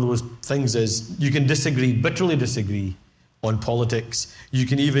think one of those things is you can disagree, bitterly disagree on politics. You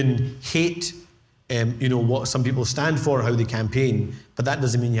can even hate what some people stand for, how they campaign, but that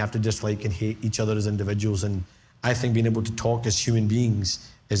doesn't mean you have to dislike and hate each other as individuals. And I think being able to talk as human beings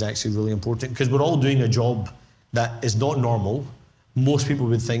is actually really important, because we're all doing a job that is not normal. Most people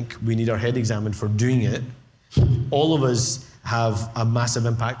would think we need our head examined for doing it. All of us have a massive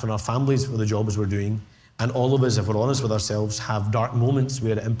impact on our families for the jobs we're doing. And all of us, if we're honest with ourselves, have dark moments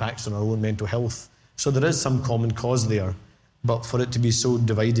where it impacts on our own mental health. So there is some common cause there. But for it to be so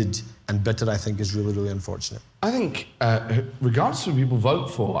divided and bitter, I think, is really, really unfortunate. I think, regardless of who people vote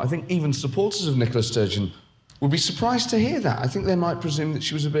for, I think even supporters of Nicola Sturgeon would be surprised to hear that. I think they might presume that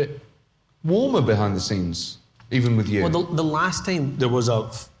she was a bit warmer behind the scenes, even with you. Well, the last time there was a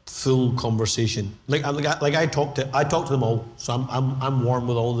full conversation, like I talked to them all, so I'm warm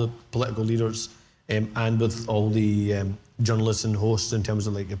with all the political leaders and with all the journalists and hosts in terms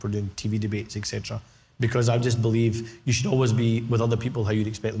of like if we're doing TV debates, etc. Because I just believe you should always be with other people how you'd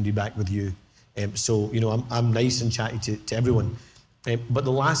expect them to be back with you. So I'm nice and chatty to everyone. But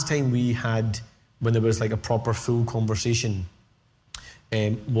the last time we had, when there was like a proper full conversation,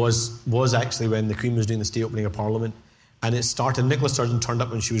 was actually when the Queen was doing the state opening of Parliament. And it started, Nicola Sturgeon turned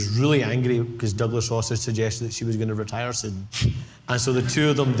up and she was really angry because Douglas Ross had suggested that she was going to retire soon. And so the two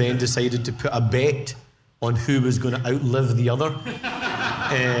of them then decided to put a bet on who was going to outlive the other.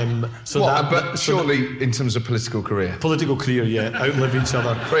 Surely in terms of political career? Political career, yeah, outlive each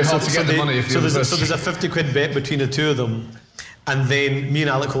other. Very hard to get the money if you're so there's a 50 quid bet between the two of them. And then me and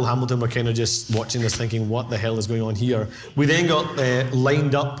Alec Cole-Hamilton were kind of just watching this thinking, what the hell is going on here? We then got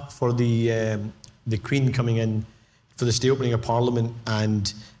lined up for the Queen coming in for the state opening of Parliament,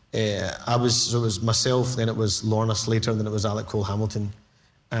 and it was myself, then it was Lorna Slater, and then it was Alec Cole-Hamilton.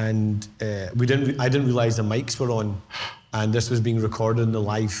 And I didn't realise the mics were on, and this was being recorded in the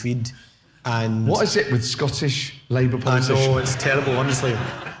live feed. And what is it with Scottish Labour politicians? I know, it's terrible, honestly.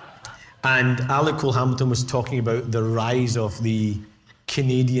 And Alec Cole-Hamilton was talking about the rise of the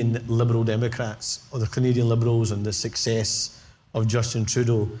Canadian Liberal Democrats, or the Canadian Liberals, and the success of Justin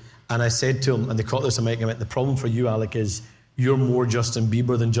Trudeau. And I said to him, and they caught this on mic, I went, the problem for you, Alec, is you're more Justin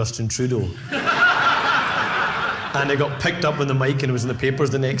Bieber than Justin Trudeau. And it got picked up on the mic and it was in the papers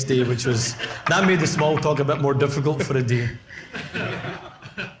the next day, that made the small talk a bit more difficult for a day.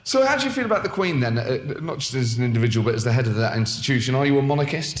 So how do you feel about the Queen then, not just as an individual, but as the head of that institution? Are you a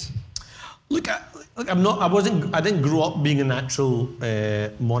monarchist? Look, I'm not. I didn't grow up being a natural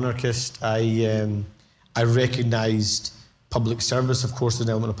monarchist. I recognised public service, of course,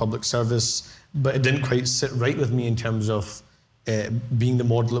 the element of public service, but it didn't quite sit right with me in terms of being the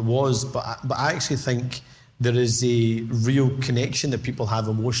model it was. But I actually think there is a real connection that people have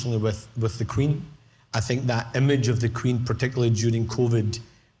emotionally with the Queen. I think that image of the Queen, particularly during COVID,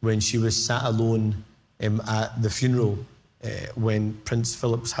 when she was sat alone at the funeral, when Prince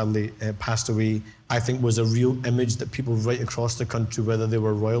Philip's Hadley passed away, I think was a real image that people right across the country, whether they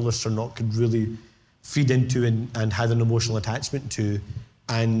were royalists or not, could really feed into and had an emotional attachment to.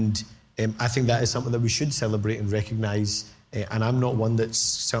 And I think that is something that we should celebrate and recognise. And I'm not one that's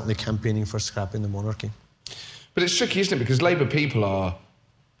certainly campaigning for scrapping the monarchy. But it's tricky, isn't it? Because Labour people are,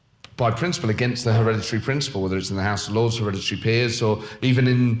 by principle, against the hereditary principle, whether it's in the House of Lords, hereditary peers, or even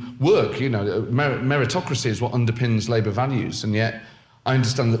in work. Meritocracy is what underpins Labour values. And yet, I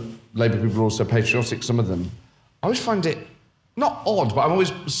understand that Labour people are also patriotic, some of them. I always find it not odd, but I'm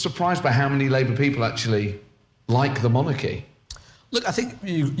always surprised by how many Labour people actually like the monarchy. Look, I think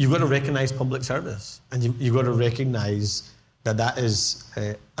you've got to recognise public service, and you've got to recognise that is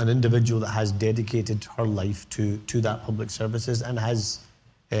an individual that has dedicated her life to that public services and has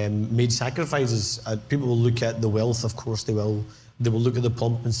made sacrifices. People will look at the wealth, of course they will. They will look at the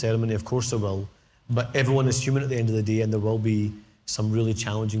pomp and ceremony, of course they will. But everyone is human at the end of the day, and there will be some really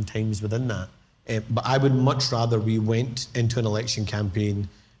challenging times within that. But I would much rather we went into an election campaign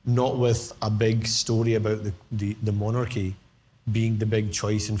not with a big story about the monarchy being the big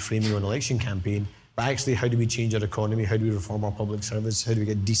choice in framing an election campaign, but actually how do we change our economy? How do we reform our public service? How do we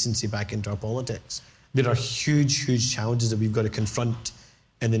get decency back into our politics? There are huge, huge challenges that we've got to confront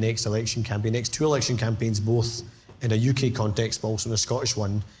in the next election campaign. Next 2 election campaigns, both in a UK context, but also in a Scottish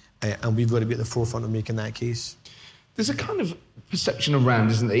one, and we've got to be at the forefront of making that case. There's a kind of perception around,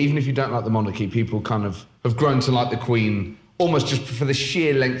 isn't there? Even if you don't like the monarchy, people kind of have grown to like the Queen almost just for the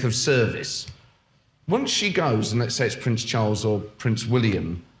sheer length of service. Once she goes, and let's say it's Prince Charles or Prince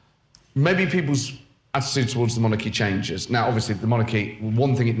William, maybe people's attitude towards the monarchy changes. Now, obviously, the monarchy,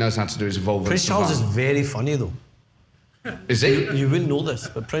 one thing it knows how to do is evolve. Prince Charles is very funny, though. Is he? You wouldn't know this,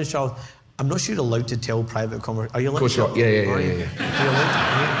 but Prince Charles, I'm not sure you're allowed to tell private conversations. Are you allowed? Of course you are. Yeah. Are you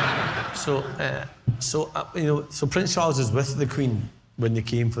allowed to? So Prince Charles is with the Queen when they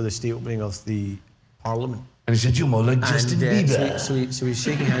came for the state opening of the Parliament. And he said, "You're more like Justin Bieber." So he's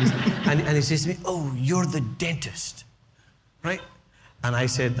shaking hands, and he says to me, "Oh, you're the dentist, right?" And I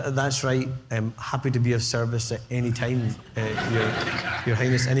said, "That's right. I'm happy to be of service at any time, Your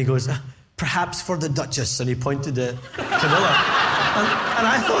Highness." And he goes, "Perhaps for the Duchess," and he pointed at Camilla. And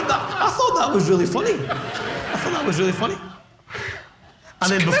I thought that was really funny.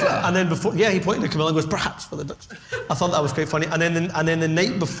 And then before, he pointed at Camilla and goes, "Perhaps for the Duchess." I thought that was quite funny. And then the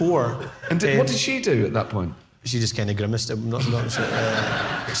night before, and what did she do at that point? She just kind of grimaced. Not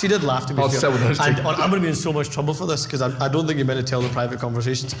sure. She did laugh to be fair. And I'm going to be in so much trouble for this because I don't think you're meant to tell the private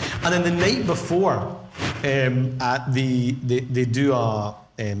conversations. And then the night before, they do a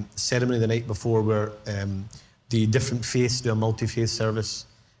ceremony the night before where the different faiths do a multi-faith service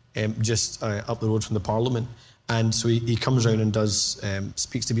just up the road from the Parliament. And so he comes around and does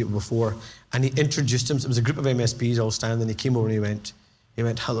speaks to people before, and he introduced him. It was a group of MSPs all standing. He came over and he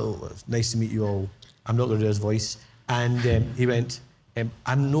went, "Hello, nice to meet you all." I'm not going to do his voice. And he went,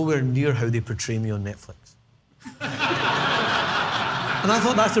 "I'm nowhere near how they portray me on Netflix." And I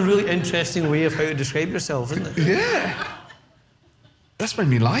thought that's a really interesting way of how to describe yourself, isn't it? Yeah. That's made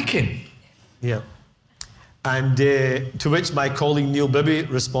me like him. Yeah. And to which my colleague Neil Bibby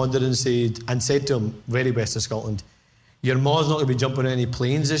responded and said to him, very West of Scotland, "Your ma's not going to be jumping on any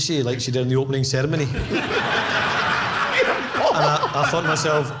planes, is she, like she did in the opening ceremony?" And I thought to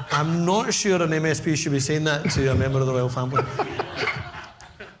myself, I'm not sure an MSP should be saying that to a member of the royal family.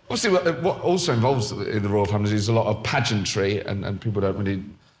 Obviously, what also involves in the royal family is a lot of pageantry, and people don't really...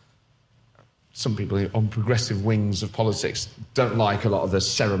 Some people on progressive wings of politics don't like a lot of the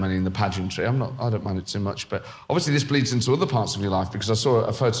ceremony and the pageantry. I don't mind it too much, but obviously this bleeds into other parts of your life, because I saw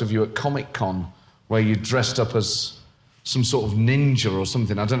a photo of you at Comic-Con where you dressed up as some sort of ninja or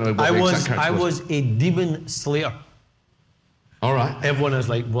something. I don't know what the exact character was. I was a demon slayer. All right. Everyone is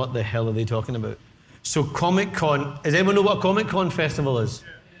like, what the hell are they talking about? So Comic-Con, does anyone know what a Comic-Con festival is?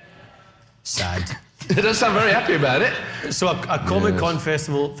 Sad. It does sound very happy about it. So a Comic-Con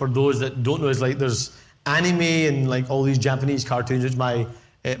festival, for those that don't know, is like there's anime and like all these Japanese cartoons, which my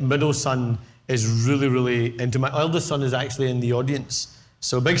middle son is really, really into. My eldest son is actually in the audience.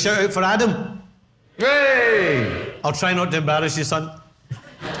 So big shout out for Adam. Hey! I'll try not to embarrass you, son.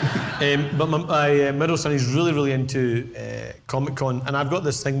 But my middle son is really, really into Comic-Con. And I've got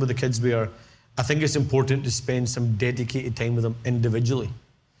this thing with the kids where I think it's important to spend some dedicated time with them individually.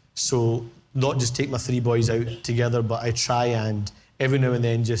 So not just take my three boys out together, but I try and every now and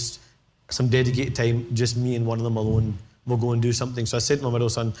then just some dedicated time, just me and one of them alone, we'll go and do something. So I said to my middle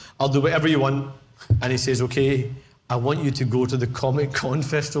son, I'll do whatever you want. And he says, okay, I want you to go to the Comic-Con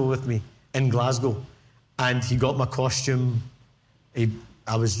festival with me in Glasgow. And he got my costume.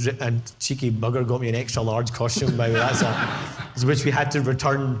 And cheeky bugger got me an extra large costume, by the way, which we had to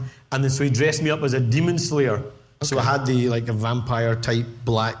return. And then so he dressed me up as a demon slayer. Okay. So I had a vampire type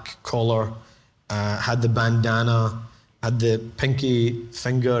black collar, had the bandana, had the pinky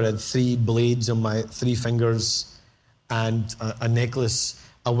finger, had 3 blades on my 3 fingers, and a necklace.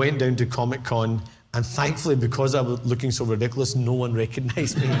 I went down to Comic-Con, and thankfully, because I was looking so ridiculous, no one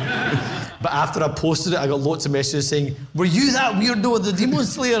recognised me. But after I posted it, I got lots of messages saying, "Were you that weirdo, the Demon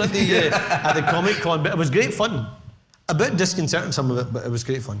Slayer at the Comic-Con?" But it was great fun. A bit disconcerting, some of it, but it was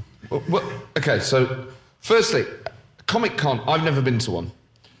great fun. Well, okay, so firstly, Comic-Con, I've never been to one,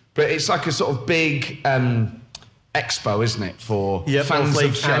 but it's like a sort of big expo, isn't it, for fans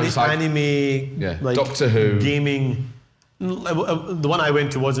of shows like anime, like Doctor Who, gaming. The one I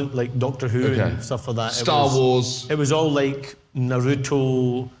went to wasn't like Doctor Who and stuff like that. Star Wars. It was all like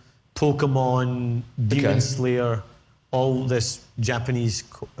Naruto, Pokemon, Demon Slayer, all this Japanese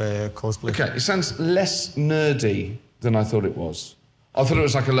cosplay. Okay, it sounds less nerdy than I thought it was. I thought it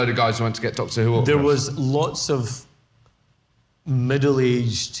was like a load of guys who went to get Doctor Who. There was lots of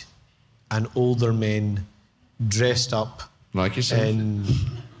middle-aged and older men dressed up like yourself.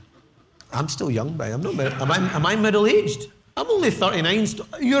 I'm still young, but I'm not. Am I middle-aged? I'm only 39.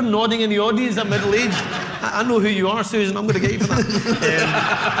 You're nodding in the audience. I'm middle-aged. I know who you are, Susan. I'm going to get you for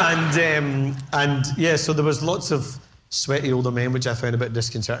that. And yeah, so there was lots of sweaty older men, which I found a bit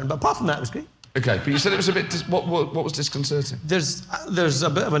disconcerting. But apart from that, it was great. Okay, but you said it was a bit... What was disconcerting? There's a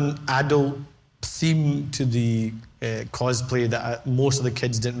bit of an adult theme to the cosplay that most of the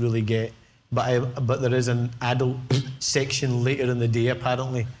kids didn't really get. But there is an adult section later in the day,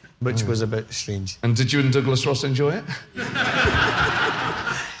 apparently, which was a bit strange. And did you and Douglas Ross enjoy it?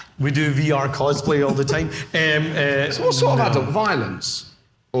 We do VR cosplay all the time. So what sort of adult? Violence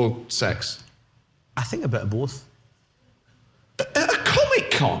or sex? I think a bit of both. At a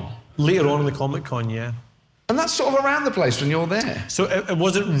Comic-Con? Later on in the Comic-Con, yeah. And that's sort of around the place when you're there? So it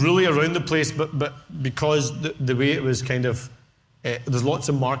wasn't really around the place, but because the way it was kind of... there's lots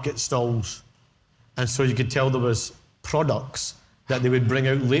of market stalls, and so you could tell there was products that they would bring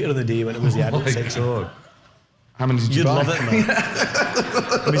out later in the day when it was the adult section. God. How many did you You'd buy? love it, man.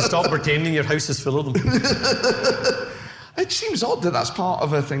 I mean, stop pretending your house is full of them. It seems odd that that's part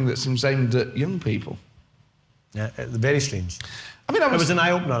of a thing that seems aimed at young people. Yeah, very strange. I mean, It was an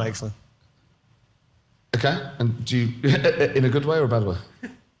eye-opener, actually. Okay, and do you... in a good way or a bad way?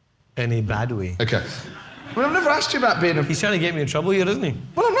 In a bad way. Okay. Well, I've never asked you about being a... He's trying to get me in trouble here, isn't he?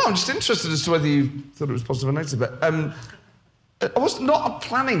 Well, I'm not. I'm just interested as to whether you thought it was positive or negative. But I was not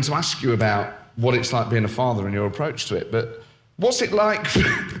planning to ask you about what it's like being a father and your approach to it, but what's it like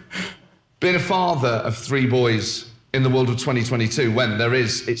being a father of 3 boys in the world of 2022 when there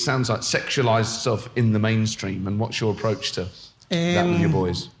is, it sounds like, sexualised stuff in the mainstream, and what's your approach to that with your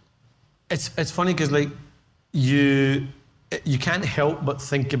boys? It's funny because, like, you can't help but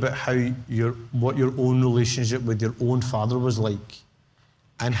think about what your own relationship with your own father was like,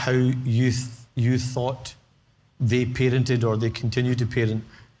 and how you thought they parented or they continue to parent,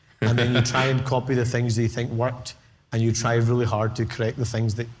 and then you try and copy the things they think worked, and you try really hard to correct the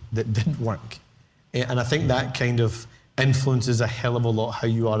things that didn't work. And I think that kind of influences a hell of a lot how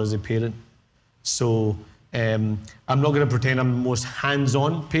you are as a parent. So I'm not going to pretend I'm the most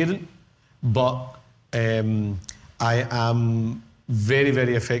hands-on parent, but I am very,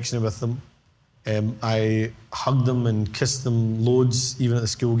 very affectionate with them. I hug them and kiss them loads, even at the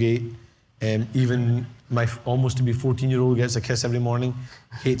school gate. Even my almost-to-be 14-year-old gets a kiss every morning,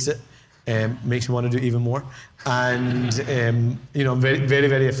 hates it, makes me want to do even more. And, I'm very, very,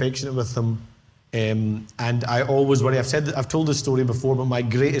 very affectionate with them. And I always worry, I've told this story before, but my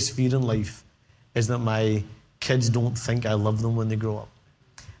greatest fear in life is that my kids don't think I love them when they grow up.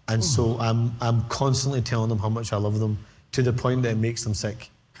 And so I'm constantly telling them how much I love them, to the point that it makes them sick.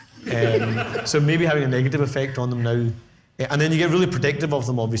 So maybe having a negative effect on them now. And then you get really protective of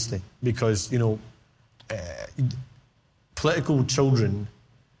them, obviously, because, political children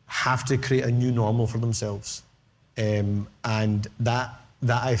have to create a new normal for themselves. And that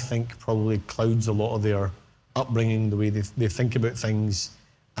I think probably clouds a lot of their upbringing, the way they think about things.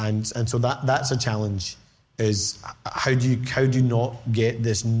 And so that's a challenge, is how do you not get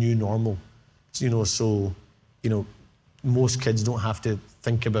this new normal? Most kids don't have to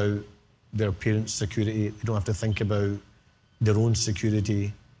think about their parents' security. They don't have to think about their own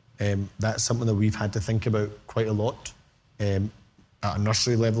security. That's something that we've had to think about quite a lot, at a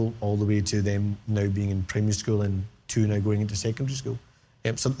nursery level, all the way to them now being in primary school and 2 now going into secondary school.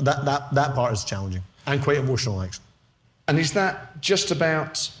 So that part is challenging and quite emotional, actually. And is that just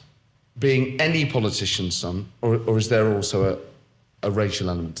about being any politician's son, or is there also a racial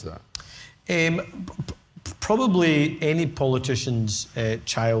element to that? Probably any politician's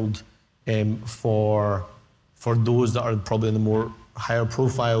child, for those that are probably in the more higher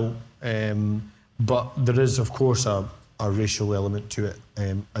profile, but there is, of course, a racial element to it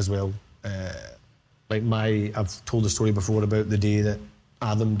as well. I've told the story before about the day that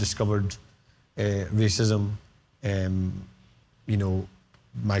Adam discovered racism.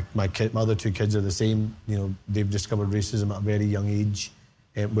 My other 2 kids are the same. They've discovered racism at a very young age,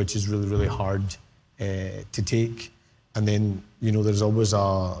 which is really, really hard to take. And then, there's always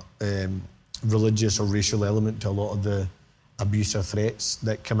a religious or racial element to a lot of the abuse or threats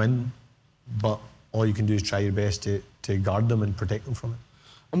that come in, but all you can do is try your best to guard them and protect them from it.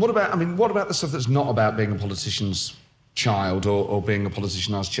 And what about the stuff that's not about being a politician's child or being a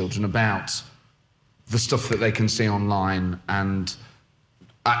politician as children, about the stuff that they can see online and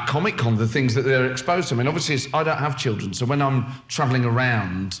at Comic-Con, the things that they're exposed to? I mean, obviously, I don't have children, so when I'm travelling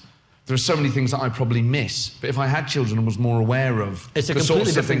around, there are so many things that I probably miss. But if I had children and was more aware of the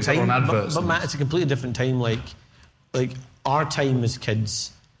sorts of things that are on adverts. But Matt, it's a completely different time. Like our time as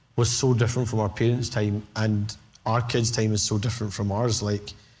kids was so different from our parents' time, and our kids' time is so different from ours.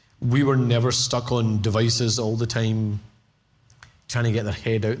 Like, we were never stuck on devices all the time, trying to get their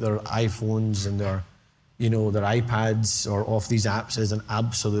head out their iPhones and their iPads or off these apps is an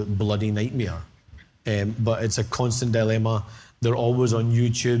absolute bloody nightmare. But it's a constant dilemma. They're always on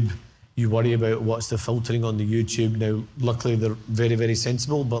YouTube. You worry about what's the filtering on the YouTube. Now, luckily, they're very, very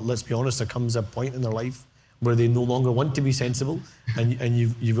sensible, but let's be honest, there comes a point in their life where they no longer want to be sensible, and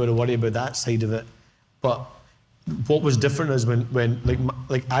you've got to worry about that side of it. But what was different is when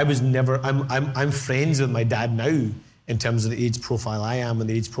I was never, I'm friends with my dad now in terms of the age profile I am and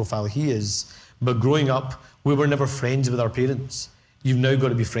the age profile he is. But growing up, we were never friends with our parents. You've now got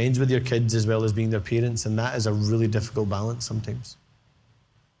to be friends with your kids as well as being their parents, and that is a really difficult balance sometimes.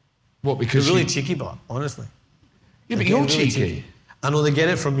 What, because you're really cheeky, but honestly. Yeah, but you're really cheeky. I know they get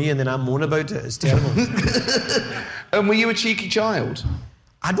it from me and then I moan about it. It's terrible. And were you a cheeky child?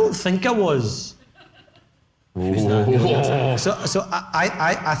 I don't think I was. So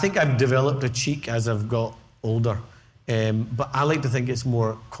I think I've developed a cheek as I've got older. But I like to think it's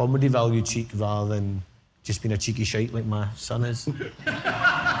more comedy value cheek rather than just being a cheeky shite like my son is.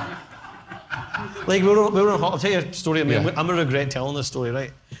 Like I'll tell you a story. I mean, I'm gonna regret telling this story,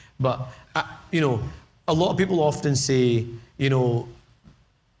 right? But a lot of people often say, his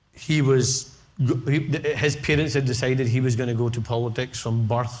parents had decided he was going to go to politics from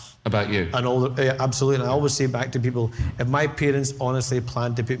birth. About you? And absolutely. And I always say back to people, if my parents honestly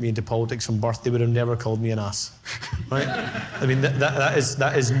planned to put me into politics from birth, they would have never called me an ass, right? I mean,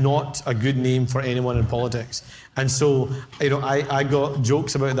 that is not a good name for anyone in politics. And so, I got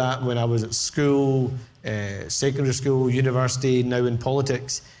jokes about that when I was at school, secondary school, university, now in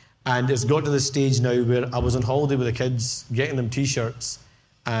politics. And it's got to the stage now where I was on holiday with the kids, getting them T-shirts,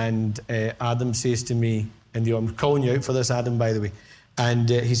 and Adam says to me, and I'm calling you out for this, Adam, by the way, and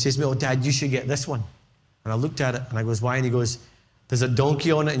he says to me, "Oh, Dad, you should get this one." And I looked at it, and I goes, "Why?" And he goes, "There's a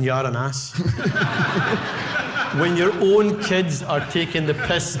donkey on it, and you're an ass." When your own kids are taking the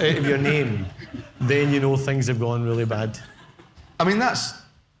piss out of your name, then you know things have gone really bad. I mean, that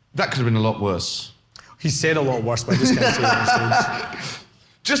could have been a lot worse. He said a lot worse, but I just can't say it on stage.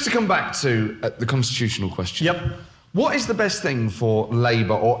 Just to come back to the constitutional question. Yep. What is the best thing for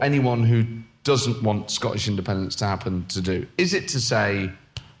Labour or anyone who doesn't want Scottish independence to happen to do? Is it to say,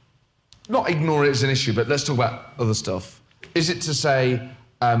 not ignore it as an issue, but let's talk about other stuff. Is it to say,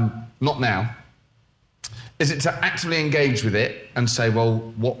 not now? Is it to actively engage with it and say,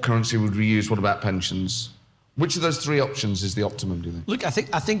 well, what currency would we use? What about pensions? Which of those three options is the optimum, do you think? Look,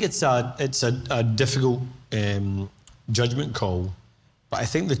 I think it's a difficult judgment call. But I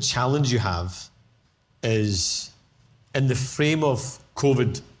think the challenge you have is, in the frame of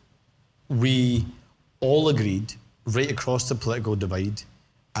COVID, we all agreed, right across the political divide,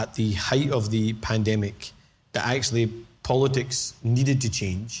 at the height of the pandemic, that actually politics needed to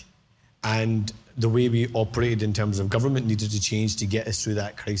change, and the way we operated in terms of government needed to change to get us through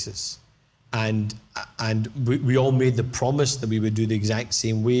that crisis. And we all made the promise that we would do the exact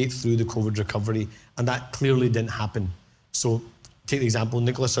same way through the COVID recovery, and that clearly didn't happen. So, take the example,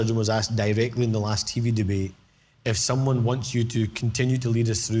 Nicola Sturgeon was asked directly in the last TV debate, if someone wants you to continue to lead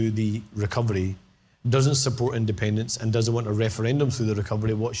us through the recovery, doesn't support independence and doesn't want a referendum through the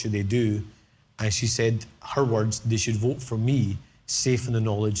recovery, what should they do? And she said, her words, they should vote for me, safe in the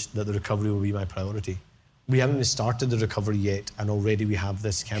knowledge that the recovery will be my priority. We haven't even started the recovery yet, and already we have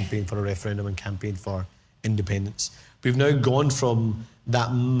this campaign for a referendum and campaign for independence. We've now gone from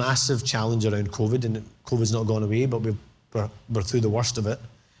that massive challenge around COVID, and COVID's not gone away, but we're through the worst of it.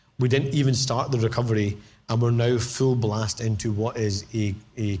 We didn't even start the recovery, and we're now full blast into what is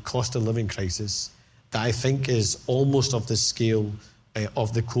a cost of living crisis that I think is almost of the scale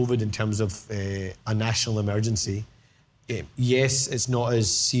of the COVID in terms of a national emergency. Yes, it's not as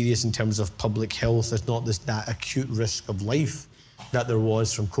serious in terms of public health. It's not that acute risk of life that there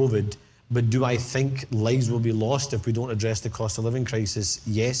was from COVID. But do I think lives will be lost if we don't address the cost of living crisis?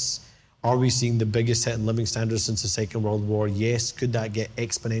 Yes. Are we seeing the biggest hit in living standards since the Second World War? Yes. Could that get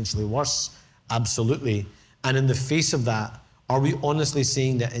exponentially worse? Absolutely. And in the face of that, are we honestly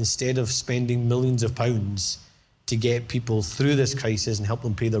saying that instead of spending millions of pounds to get people through this crisis and help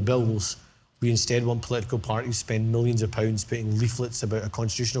them pay their bills, we instead want political parties to spend millions of pounds putting leaflets about a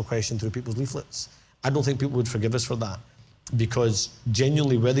constitutional question through people's leaflets? I don't think people would forgive us for that, because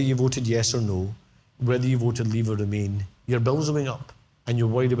genuinely, whether you voted yes or no, whether you voted leave or remain, your bills are going up, and you're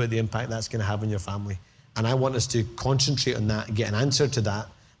worried about the impact that's going to have on your family. And I want us to concentrate on that and get an answer to that.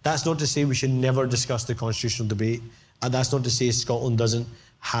 That's not to say we should never discuss the constitutional debate. And that's not to say Scotland doesn't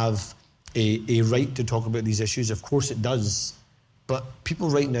have a right to talk about these issues. Of course it does. But people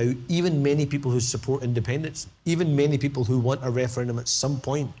right now, even many people who support independence, even many people who want a referendum at some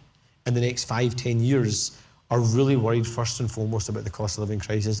point, in the next 5-10 years are really worried first and foremost about the cost of living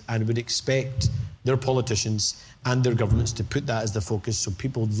crisis and would expect their politicians and their governments to put that as the focus so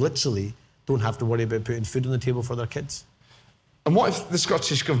people literally don't have to worry about putting food on the table for their kids. And what if the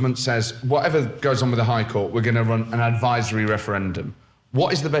Scottish Government says, whatever goes on with the High Court, we're going to run an advisory referendum?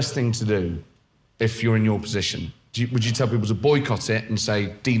 What is the best thing to do if you're in your position? Would you tell people to boycott it and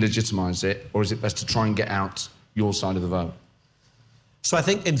say delegitimise it, or is it best to try and get out your side of the vote? So I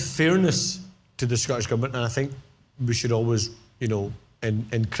think in fairness to the Scottish Government, and I think we should always,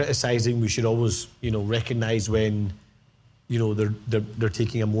 in criticising, we should always, recognise when, they're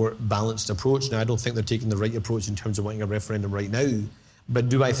taking a more balanced approach. Now, I don't think they're taking the right approach in terms of wanting a referendum right now, but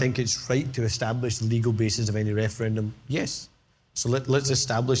do I think it's right to establish the legal basis of any referendum? Yes. So let's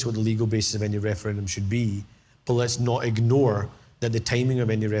establish what the legal basis of any referendum should be, but let's not ignore that the timing of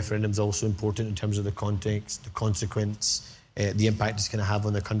any referendum is also important in terms of the context, the consequence, the impact it's going to have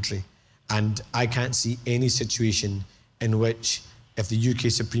on the country. And I can't see any situation in which, if the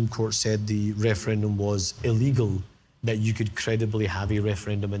UK Supreme Court said the referendum was illegal, that you could credibly have a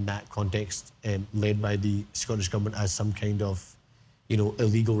referendum in that context led by the Scottish Government as some kind of,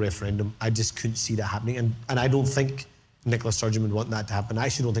 illegal referendum. I just couldn't see that happening. And I don't think Nicola Sturgeon would want that to happen. I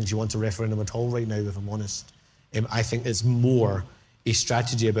actually don't think she wants a referendum at all right now, if I'm honest. I think it's more a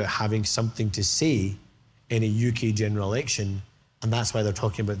strategy about having something to say in a UK general election, and that's why they're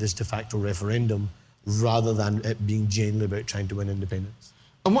talking about this de facto referendum rather than it being genuinely about trying to win independence.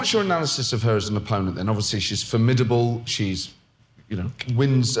 And what's your analysis of her as an opponent then? Obviously she's formidable, she's,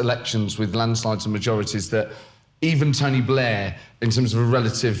 wins elections with landslides and majorities that even Tony Blair, in terms of a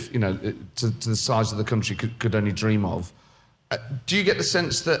relative, to the size of the country, could only dream of. Do you get the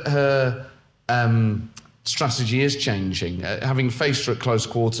sense that her strategy is changing? Having faced her at close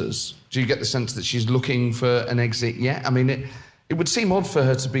quarters, do you get the sense that she's looking for an exit yet? I mean, it would seem odd for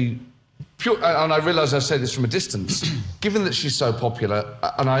her to be pure, and I realise I say this from a distance, given that she's so popular,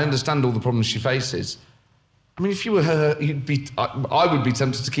 and I understand all the problems she faces. I mean, if you were her, I would be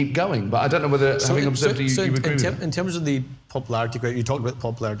tempted to keep going, but I don't know whether, having observed you agree with it. In terms of the popularity, you talked about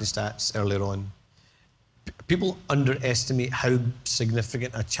popularity stats earlier on. People underestimate how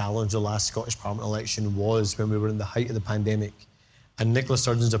significant a challenge the last Scottish Parliament election was when we were in the height of the pandemic. And Nicola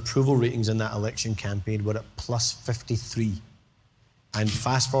Sturgeon's approval ratings in that election campaign were at plus 53. And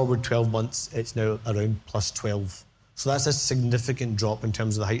fast forward 12 months, it's now around plus 12. So that's a significant drop in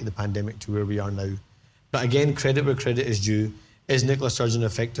terms of the height of the pandemic to where we are now. But again, credit where credit is due. Is Nicola Sturgeon an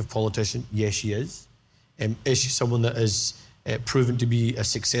effective politician? Yes, she is. Is she someone that is proven to be a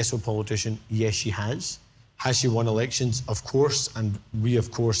successful politician? Yes, she has. Has she won elections? Of course, and we,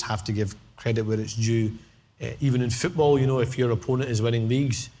 of course, have to give credit where it's due. Even in football, if your opponent is winning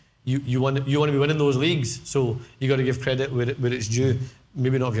leagues, you want to be winning those leagues, so you got to give credit where it's due.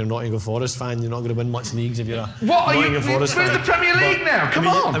 Maybe not if you're a Nottingham Forest fan, you're not going to win much leagues if you're a Nottingham Forest fan. We're in the Premier League now, come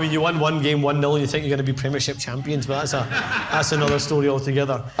on! I mean, you won one game 1-0 and you think you're going to be Premiership champions, but that's another story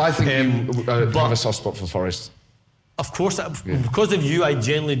altogether. I think you have a soft spot for Forest. Of course, because of you, I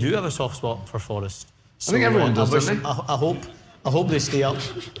generally do have a soft spot for Forest. So, I think everyone does, doesn't they? I hope they stay up.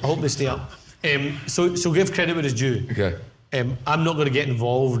 So give credit where it's due. Okay. I'm not going to get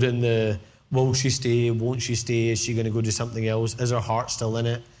involved in the will she stay, won't she stay, is she going to go do something else, is her heart still in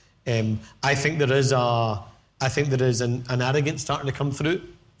it? I think there is an arrogance starting to come through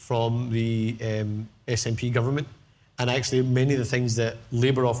from the SNP government, and actually many of the things that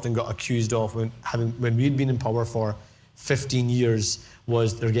Labour often got accused of when we'd been in power for 15 years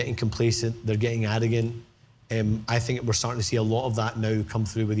was they're getting complacent, they're getting arrogant. I think we're starting to see a lot of that now come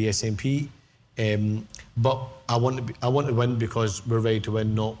through with the SNP. But I want to win because we're ready to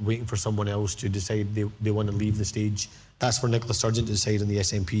win, not waiting for someone else to decide they want to leave the stage. That's for Nicola Sturgeon to decide in the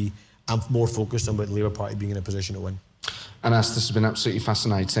SNP. I'm more focused on about the Labour Party being in a position to win. Anas, this has been absolutely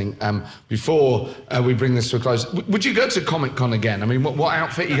fascinating. Before we bring this to a close, would you go to Comic-Con again? I mean, what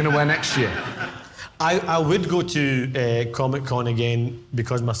outfit are you going to wear next year? I would go to Comic-Con again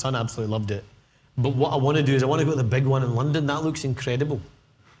because my son absolutely loved it. But what I want to do is I want to go to the big one in London. That looks incredible.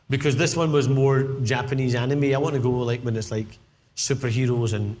 Because this one was more Japanese anime. I want to go when it's like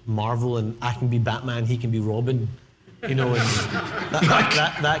superheroes and Marvel and I can be Batman, he can be Robin. And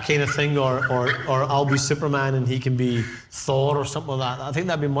that kind of thing. Or I'll be Superman and he can be Thor or something like that. I think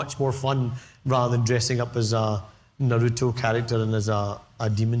that'd be much more fun rather than dressing up as a Naruto character and as a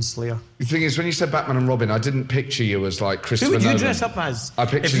demon slayer. The thing is, when you said Batman and Robin, I didn't picture you as like Christopher Nolan. Who would you dress up as? I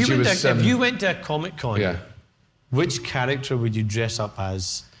pictured you as... If you went to a Comic-Con, which character would you dress up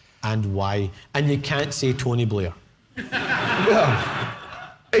as and why? And you can't say Tony Blair. Well,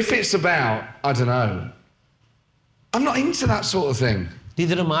 if it's about, I don't know, I'm not into that sort of thing.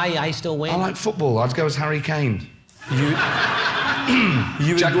 Neither am I. I still win. I like football. I'd go as Harry Kane. You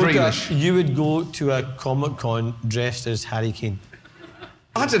Jack Grealish. You would go to a Comic-Con dressed as Harry Kane.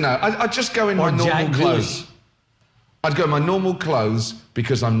 I don't know. I'd just go in my normal Jack clothes. Grealish. I'd go in my normal clothes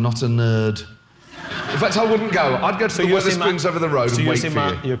because I'm not a nerd. In fact, I wouldn't go. I'd go to the Wetherspoons over the road and wait for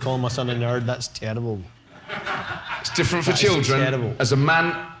you. You're calling my son a nerd? That's terrible. It's different for children. Terrible. As a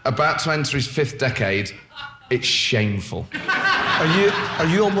man about to enter his 5th decade, it's shameful. Are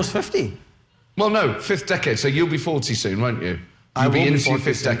you almost 50? Well, no, 5th decade. So you'll be 40 soon, won't you? I You'll be will be into your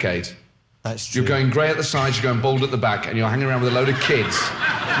 40 5th decade. That's true. You're going grey at the sides, you're going bald at the back, and you're hanging around with a load of kids.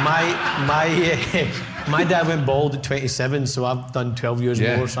 My dad went bald at 27, so I've done 12 years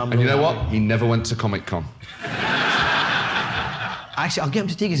more. So and you know what? He never went to Comic-Con. Actually, I'll get him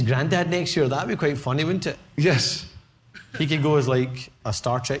to take his granddad next year. That'd be quite funny, wouldn't it? Yes. He could go as like a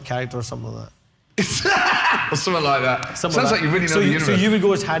Star Trek character or something like that. Or something like that. Sounds like you really know the universe. So you would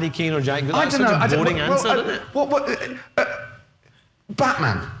go as Harry Kane or Jack? I don't know. That's such a boring answer, isn't it?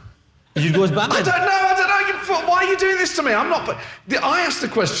 Batman. You'd go as Batman? I don't know. Why are you doing this to me? I'm not... I ask the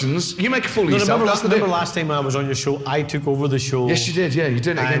questions, you make a fool of yourself. Remember last time I was on your show, I took over the show. Yes, you did, yeah. You're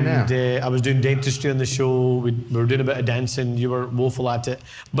doing it again now. I was doing dentistry on the show. We were doing a bit of dancing. You were woeful at it.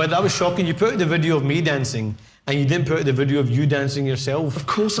 But that was shocking. You put out the video of me dancing, and you didn't put out the video of you dancing yourself. Of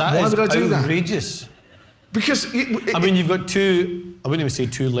course not. Why would I do that? Outrageous. Because... I mean, you've got two... I wouldn't even say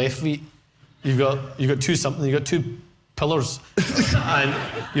two left feet. You've got two something. You've got two pillars. And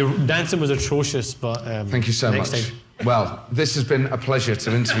your dancing was atrocious, but... Thank you so much. Time. Well, this has been a pleasure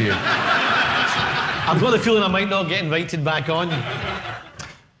to interview. I've got the feeling I might not get invited back on.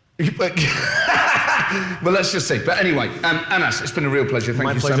 Well, let's just see. But anyway, Anas, it's been a real pleasure.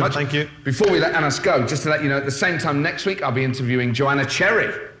 Thank you so much. Thank you. Before we let Anas go, just to let you know, at the same time next week, I'll be interviewing Joanna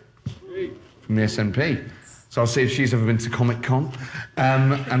Cherry from the SNP. So I'll see if she's ever been to Comic-Con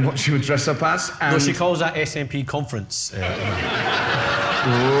and what she would dress up as. No, she calls that SNP conference.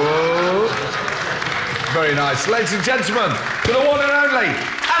 Very nice. Ladies and gentlemen, for the one and only,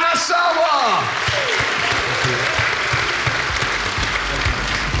 Anas Sarwar!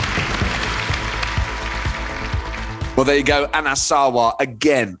 Well, there you go. Anas Sarwar,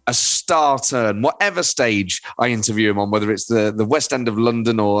 again, a star turn. Whatever stage I interview him on, whether it's the West End of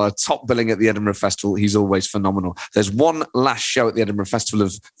London or a top billing at the Edinburgh Festival, he's always phenomenal. There's one last show at the Edinburgh Festival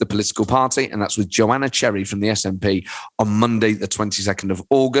of the political party, and that's with Joanna Cherry from the SNP on Monday, the 22nd of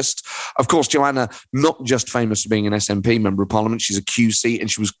August. Of course, Joanna, not just famous for being an SNP Member of Parliament, she's a QC, and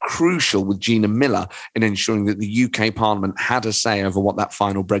she was crucial with Gina Miller in ensuring that the UK Parliament had a say over what that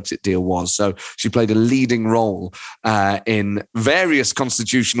final Brexit deal was. So she played a leading role in various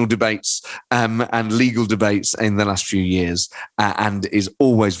constitutional debates and legal debates in the last few years, and is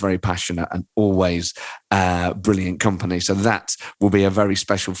always very passionate and always brilliant company. So that will be a very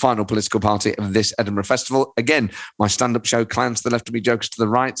special final political party of this Edinburgh Festival. Again, my stand-up show, Clowns to the Left of Me, Jokers to the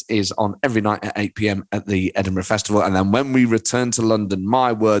Right, is on every night at 8 p.m. at the Edinburgh Festival. And then when we return to London,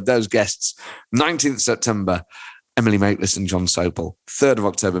 my word, those guests, 19th September, Emily Maitlis and John Sopel. 3rd of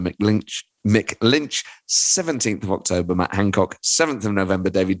October, Mick Lynch. 17th of October, Matt Hancock. 7th of November,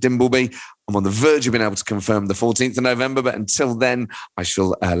 David Dimbleby. I'm on the verge of being able to confirm the 14th of November, but until then, I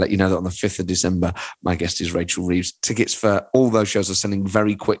shall let you know that on the 5th of December, my guest is Rachel Reeves. Tickets for all those shows are selling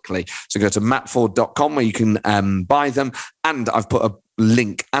very quickly. So go to mattford.com where you can buy them. And I've put a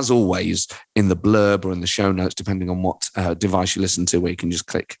link, as always, in the blurb or in the show notes, depending on what device you listen to, where you can just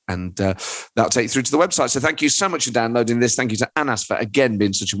click and that'll take you through to the website. So thank you so much for downloading this. Thank you to Anas for, again,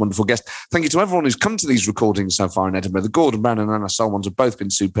 being such a wonderful guest. Thank you to everyone who's come to these recordings so far in Edinburgh. The Gordon Brown and Anas Sarwar ones have both been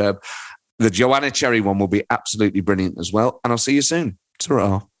superb. The Joanna Cherry one will be absolutely brilliant as well. And I'll see you soon.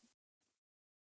 Ta-ra.